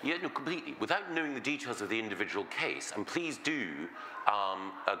 Thank you. Yeah, no, completely. Without knowing the details of the individual case, and please do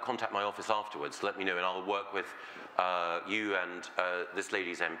contact my office afterwards to let me know, and I'll work with you and this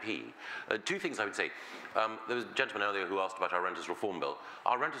lady's MP. 2 things I would say. There was a gentleman earlier who asked about our Renters Reform Bill.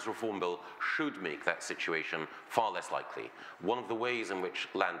 Our Renters Reform Bill should make that situation far less likely. One of the ways in which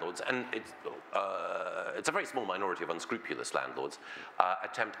landlords, and it's a very small minority of unscrupulous landlords,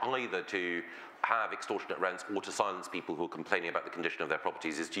 attempt either to have extortionate rents or to silence people who are complaining about the condition of their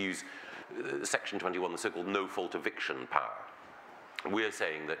properties is to use Section 21, the so-called no-fault eviction power. We're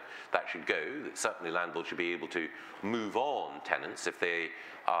saying that that should go, that certainly landlords should be able to move on tenants if they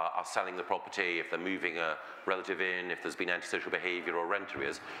are selling the property, if they're moving a relative in, if there's been antisocial behaviour or rent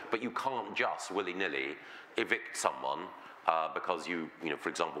arrears, but you can't just willy-nilly evict someone because you for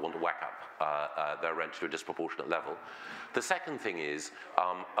example, want to whack up their rent to a disproportionate level. The second thing is,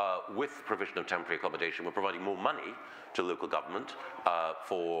 with provision of temporary accommodation, we're providing more money to local government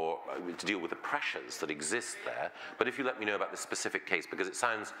to deal with the pressures that exist there. But if you let me know about this specific case, because it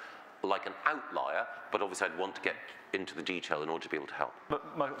sounds like an outlier, but obviously I'd want to get into the detail in order to be able to help.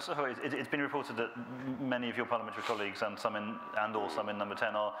 But Michael, sorry, it's been reported that many of your parliamentary colleagues and some in Number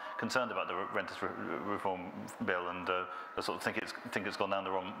 10 are concerned about the Renters Reform Bill and sort of think it's gone down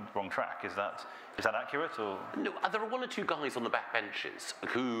the wrong track. Is that accurate, or? No, there are 1 or 2 guys on the back benches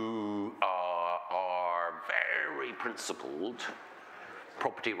who are very principled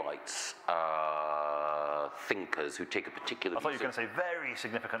property rights thinkers who take a particular view. I thought you were going to say very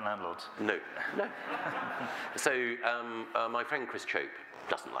significant landlords. No. So my friend Chris Chope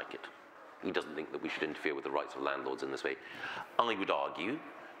doesn't like it. He doesn't think that we should interfere with the rights of landlords in this way. I would argue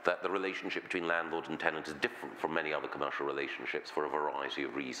that the relationship between landlord and tenant is different from many other commercial relationships for a variety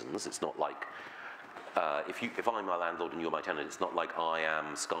of reasons. It's not like if I'm my landlord and you're my tenant, it's not like I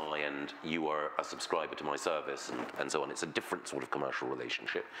am Sky and you are a subscriber to my service and so on. It's a different sort of commercial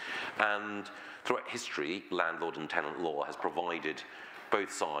relationship. And throughout history, landlord and tenant law has provided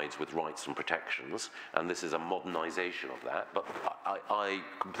both sides with rights and protections, and this is a modernisation of that. But I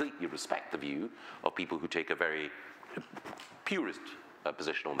completely respect the view of people who take a very purist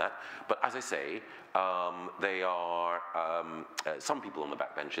position on that. But as I say, they are some people on the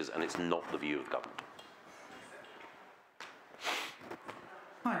backbenches, and it's not the view of the government.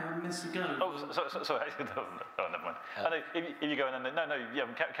 Hi, I'm Mr. Gove. Oh, sorry. Oh, never mind. No, if you go in and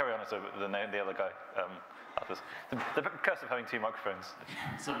carry on. So the other guy. The curse of having 2 microphones.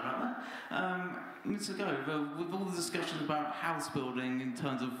 Sorry about that. Mr. Gove, with all the discussions about house building in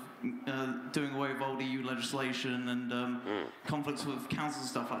terms of doing away with old EU legislation and conflicts with councils and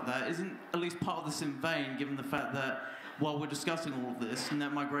stuff like that, isn't at least part of this in vain, given the fact that while we're discussing all of this,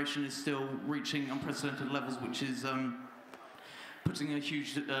 net migration is still reaching unprecedented levels, which is putting a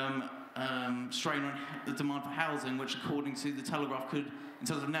huge strain on the demand for housing, which according to the Telegraph could, in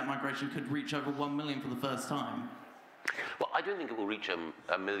terms of net migration, could reach over 1 million for the first time. Well, I don't think it will reach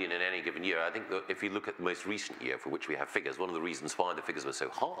a million in any given year. I think that if you look at the most recent year for which we have figures, one of the reasons why the figures were so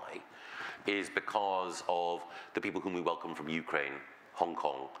high is because of the people whom we welcome from Ukraine, Hong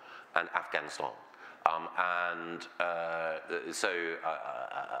Kong, and Afghanistan. So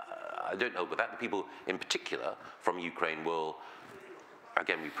I don't help with that. The people in particular from Ukraine will,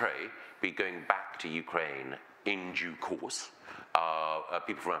 again we pray, be going back to Ukraine in due course.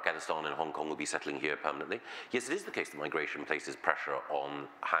 People from Afghanistan and Hong Kong will be settling here permanently. Yes, it is the case that migration places pressure on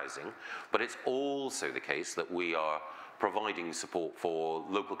housing, but it's also the case that we are providing support for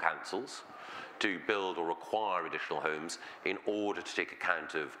local councils to build or acquire additional homes in order to take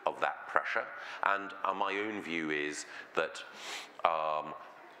account of that pressure. And my own view is that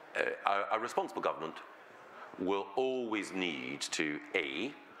a responsible government will always need to,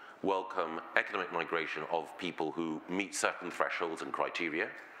 A, welcome economic migration of people who meet certain thresholds and criteria,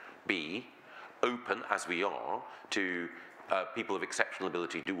 B, open, as we are, to people of exceptional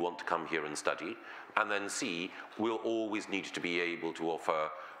ability who want to come here and study, and then C, we'll always need to be able to offer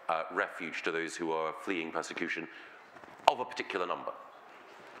refuge to those who are fleeing persecution of a particular number.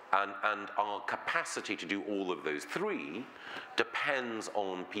 And our capacity to do all of those three depends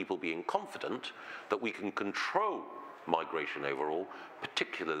on people being confident that we can control migration overall,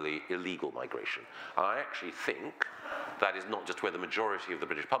 particularly illegal migration. I actually think that is not just where the majority of the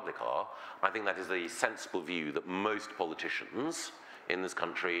British public are. I think that is a sensible view that most politicians in this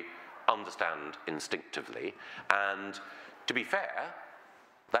country understand instinctively. And to be fair,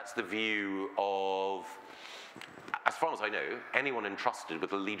 that's the view of, as far as I know, anyone entrusted with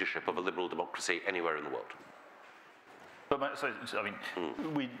the leadership of a liberal democracy anywhere in the world. But so I mean,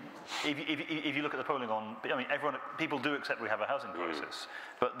 if you look at the polling on, I mean, people do accept we have a housing crisis,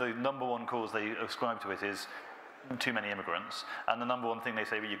 but the number one cause they ascribe to it is too many immigrants, and the number one thing they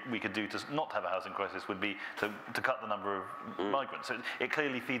say we could do to not have a housing crisis would be to cut the number of migrants. So it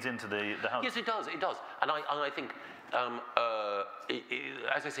clearly feeds into the housing. Yes, it does, and I think,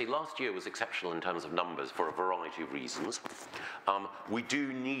 as I say, last year was exceptional in terms of numbers for a variety of reasons. We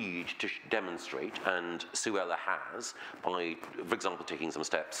do need to demonstrate, and Suella has, by, for example, taking some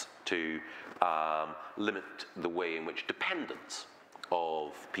steps to limit the way in which dependents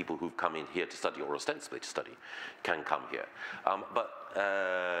of people who've come in here to study or ostensibly to study can come here.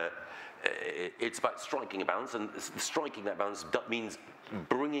 It's about striking a balance, and striking that balance means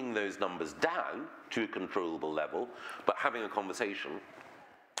bringing those numbers down to a controllable level, but having a conversation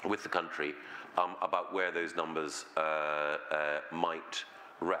with the country about where those numbers might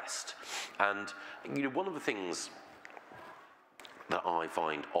rest. And you know, one of the things that I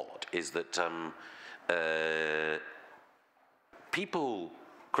find odd is that people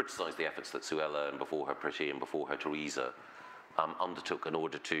criticise the efforts that Suella and before her Priti and before her Theresa undertook in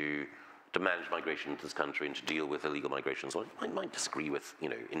order to manage migration into this country and to deal with illegal migration. So I might disagree with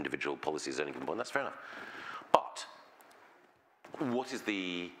individual policies at any given point. That's fair enough. But what is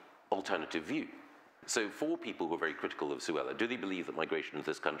the alternative view? So for people who are very critical of Suella, do they believe that migration into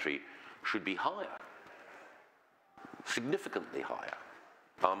this country should be higher? Significantly higher?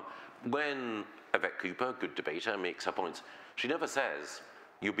 When Yvette Cooper, good debater, makes her points, she never says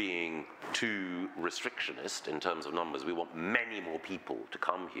you're being too restrictionist in terms of numbers. We want many more people to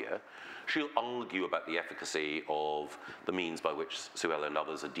come here. She'll argue about the efficacy of the means by which Suella and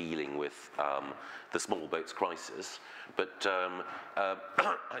others are dealing with the small boats crisis. But I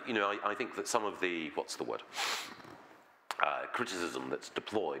think that some of the, criticism that's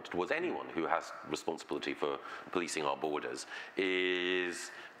deployed towards anyone who has responsibility for policing our borders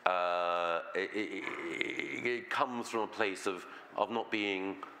is it comes from a place of not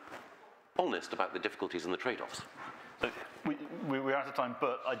being honest about the difficulties and the trade-offs. So we're out of time,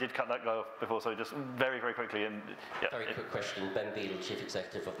 but I did cut that guy off before, so just very, very quickly. And Very quick question. Ben Beadle, Chief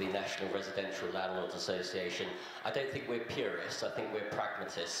Executive of the National Residential Landlords Association. I don't think we're purists, I think we're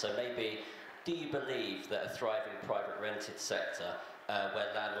pragmatists. So maybe, do you believe that a thriving private rented sector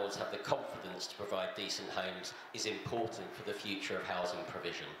where landlords have the confidence to provide decent homes is important for the future of housing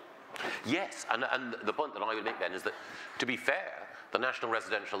provision? Yes, and the point that I would make then is that, to be fair, the National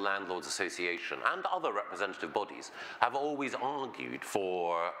Residential Landlords Association and other representative bodies have always argued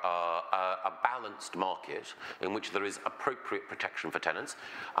for a balanced market in which there is appropriate protection for tenants,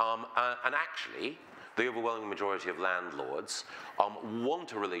 and actually, the overwhelming majority of landlords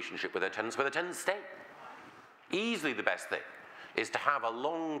want a relationship with their tenants where the tenants stay. Easily the best thing is to have a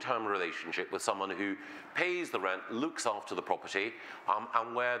long-term relationship with someone who pays the rent, looks after the property,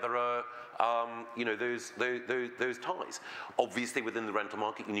 and where there are, those ties. Obviously, within the rental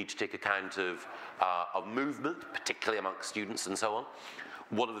market, you need to take account of movement, particularly amongst students and so on.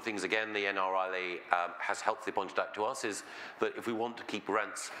 One of the things, again, the NRLA has helpfully pointed out to us is that if we want to keep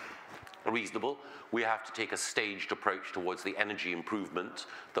rents reasonable, we have to take a staged approach towards the energy improvement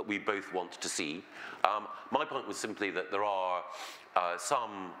that we both want to see. My point was simply that there are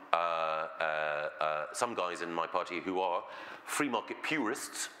some guys in my party who are free market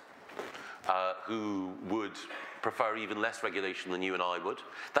purists who would prefer even less regulation than you and I would.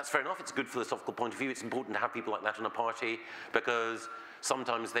 That's fair enough. It's a good philosophical point of view. It's important to have people like that in a party because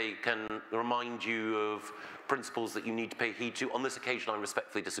sometimes they can remind you of principles that you need to pay heed to. On this occasion, I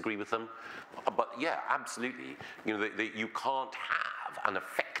respectfully disagree with them. But yeah, absolutely. You know, you can't have an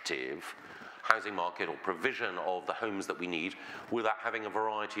effective housing market or provision of the homes that we need without having a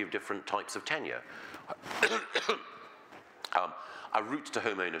variety of different types of tenure. A route to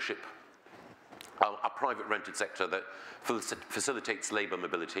home ownership, a private rented sector that facilitates labour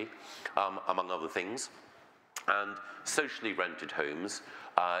mobility, among other things, and socially rented homes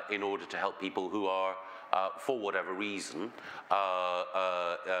in order to help people who are, for whatever reason,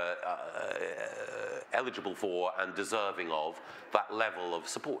 eligible for and deserving of that level of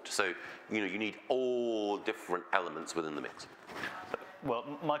support. So, you know, you need all different elements within the mix. Well,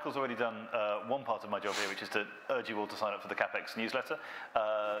 Michael's already done one part of my job here, which is to urge you all to sign up for the CapEx newsletter.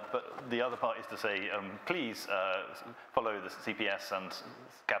 But the other part is to say, please follow the CPS and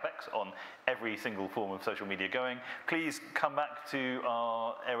CapEx on every single form of social media going. Please come back to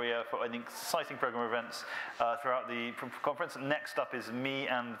our area for an exciting program of events throughout the conference. Next up is me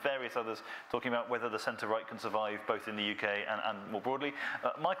and various others talking about whether the centre-right can survive both in the UK and more broadly.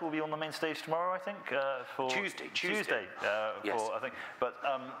 Michael will be on the main stage tomorrow, I think, for Tuesday. yes. I think. But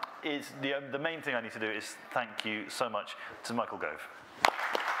the main thing I need to do is thank you so much to Michael Gove.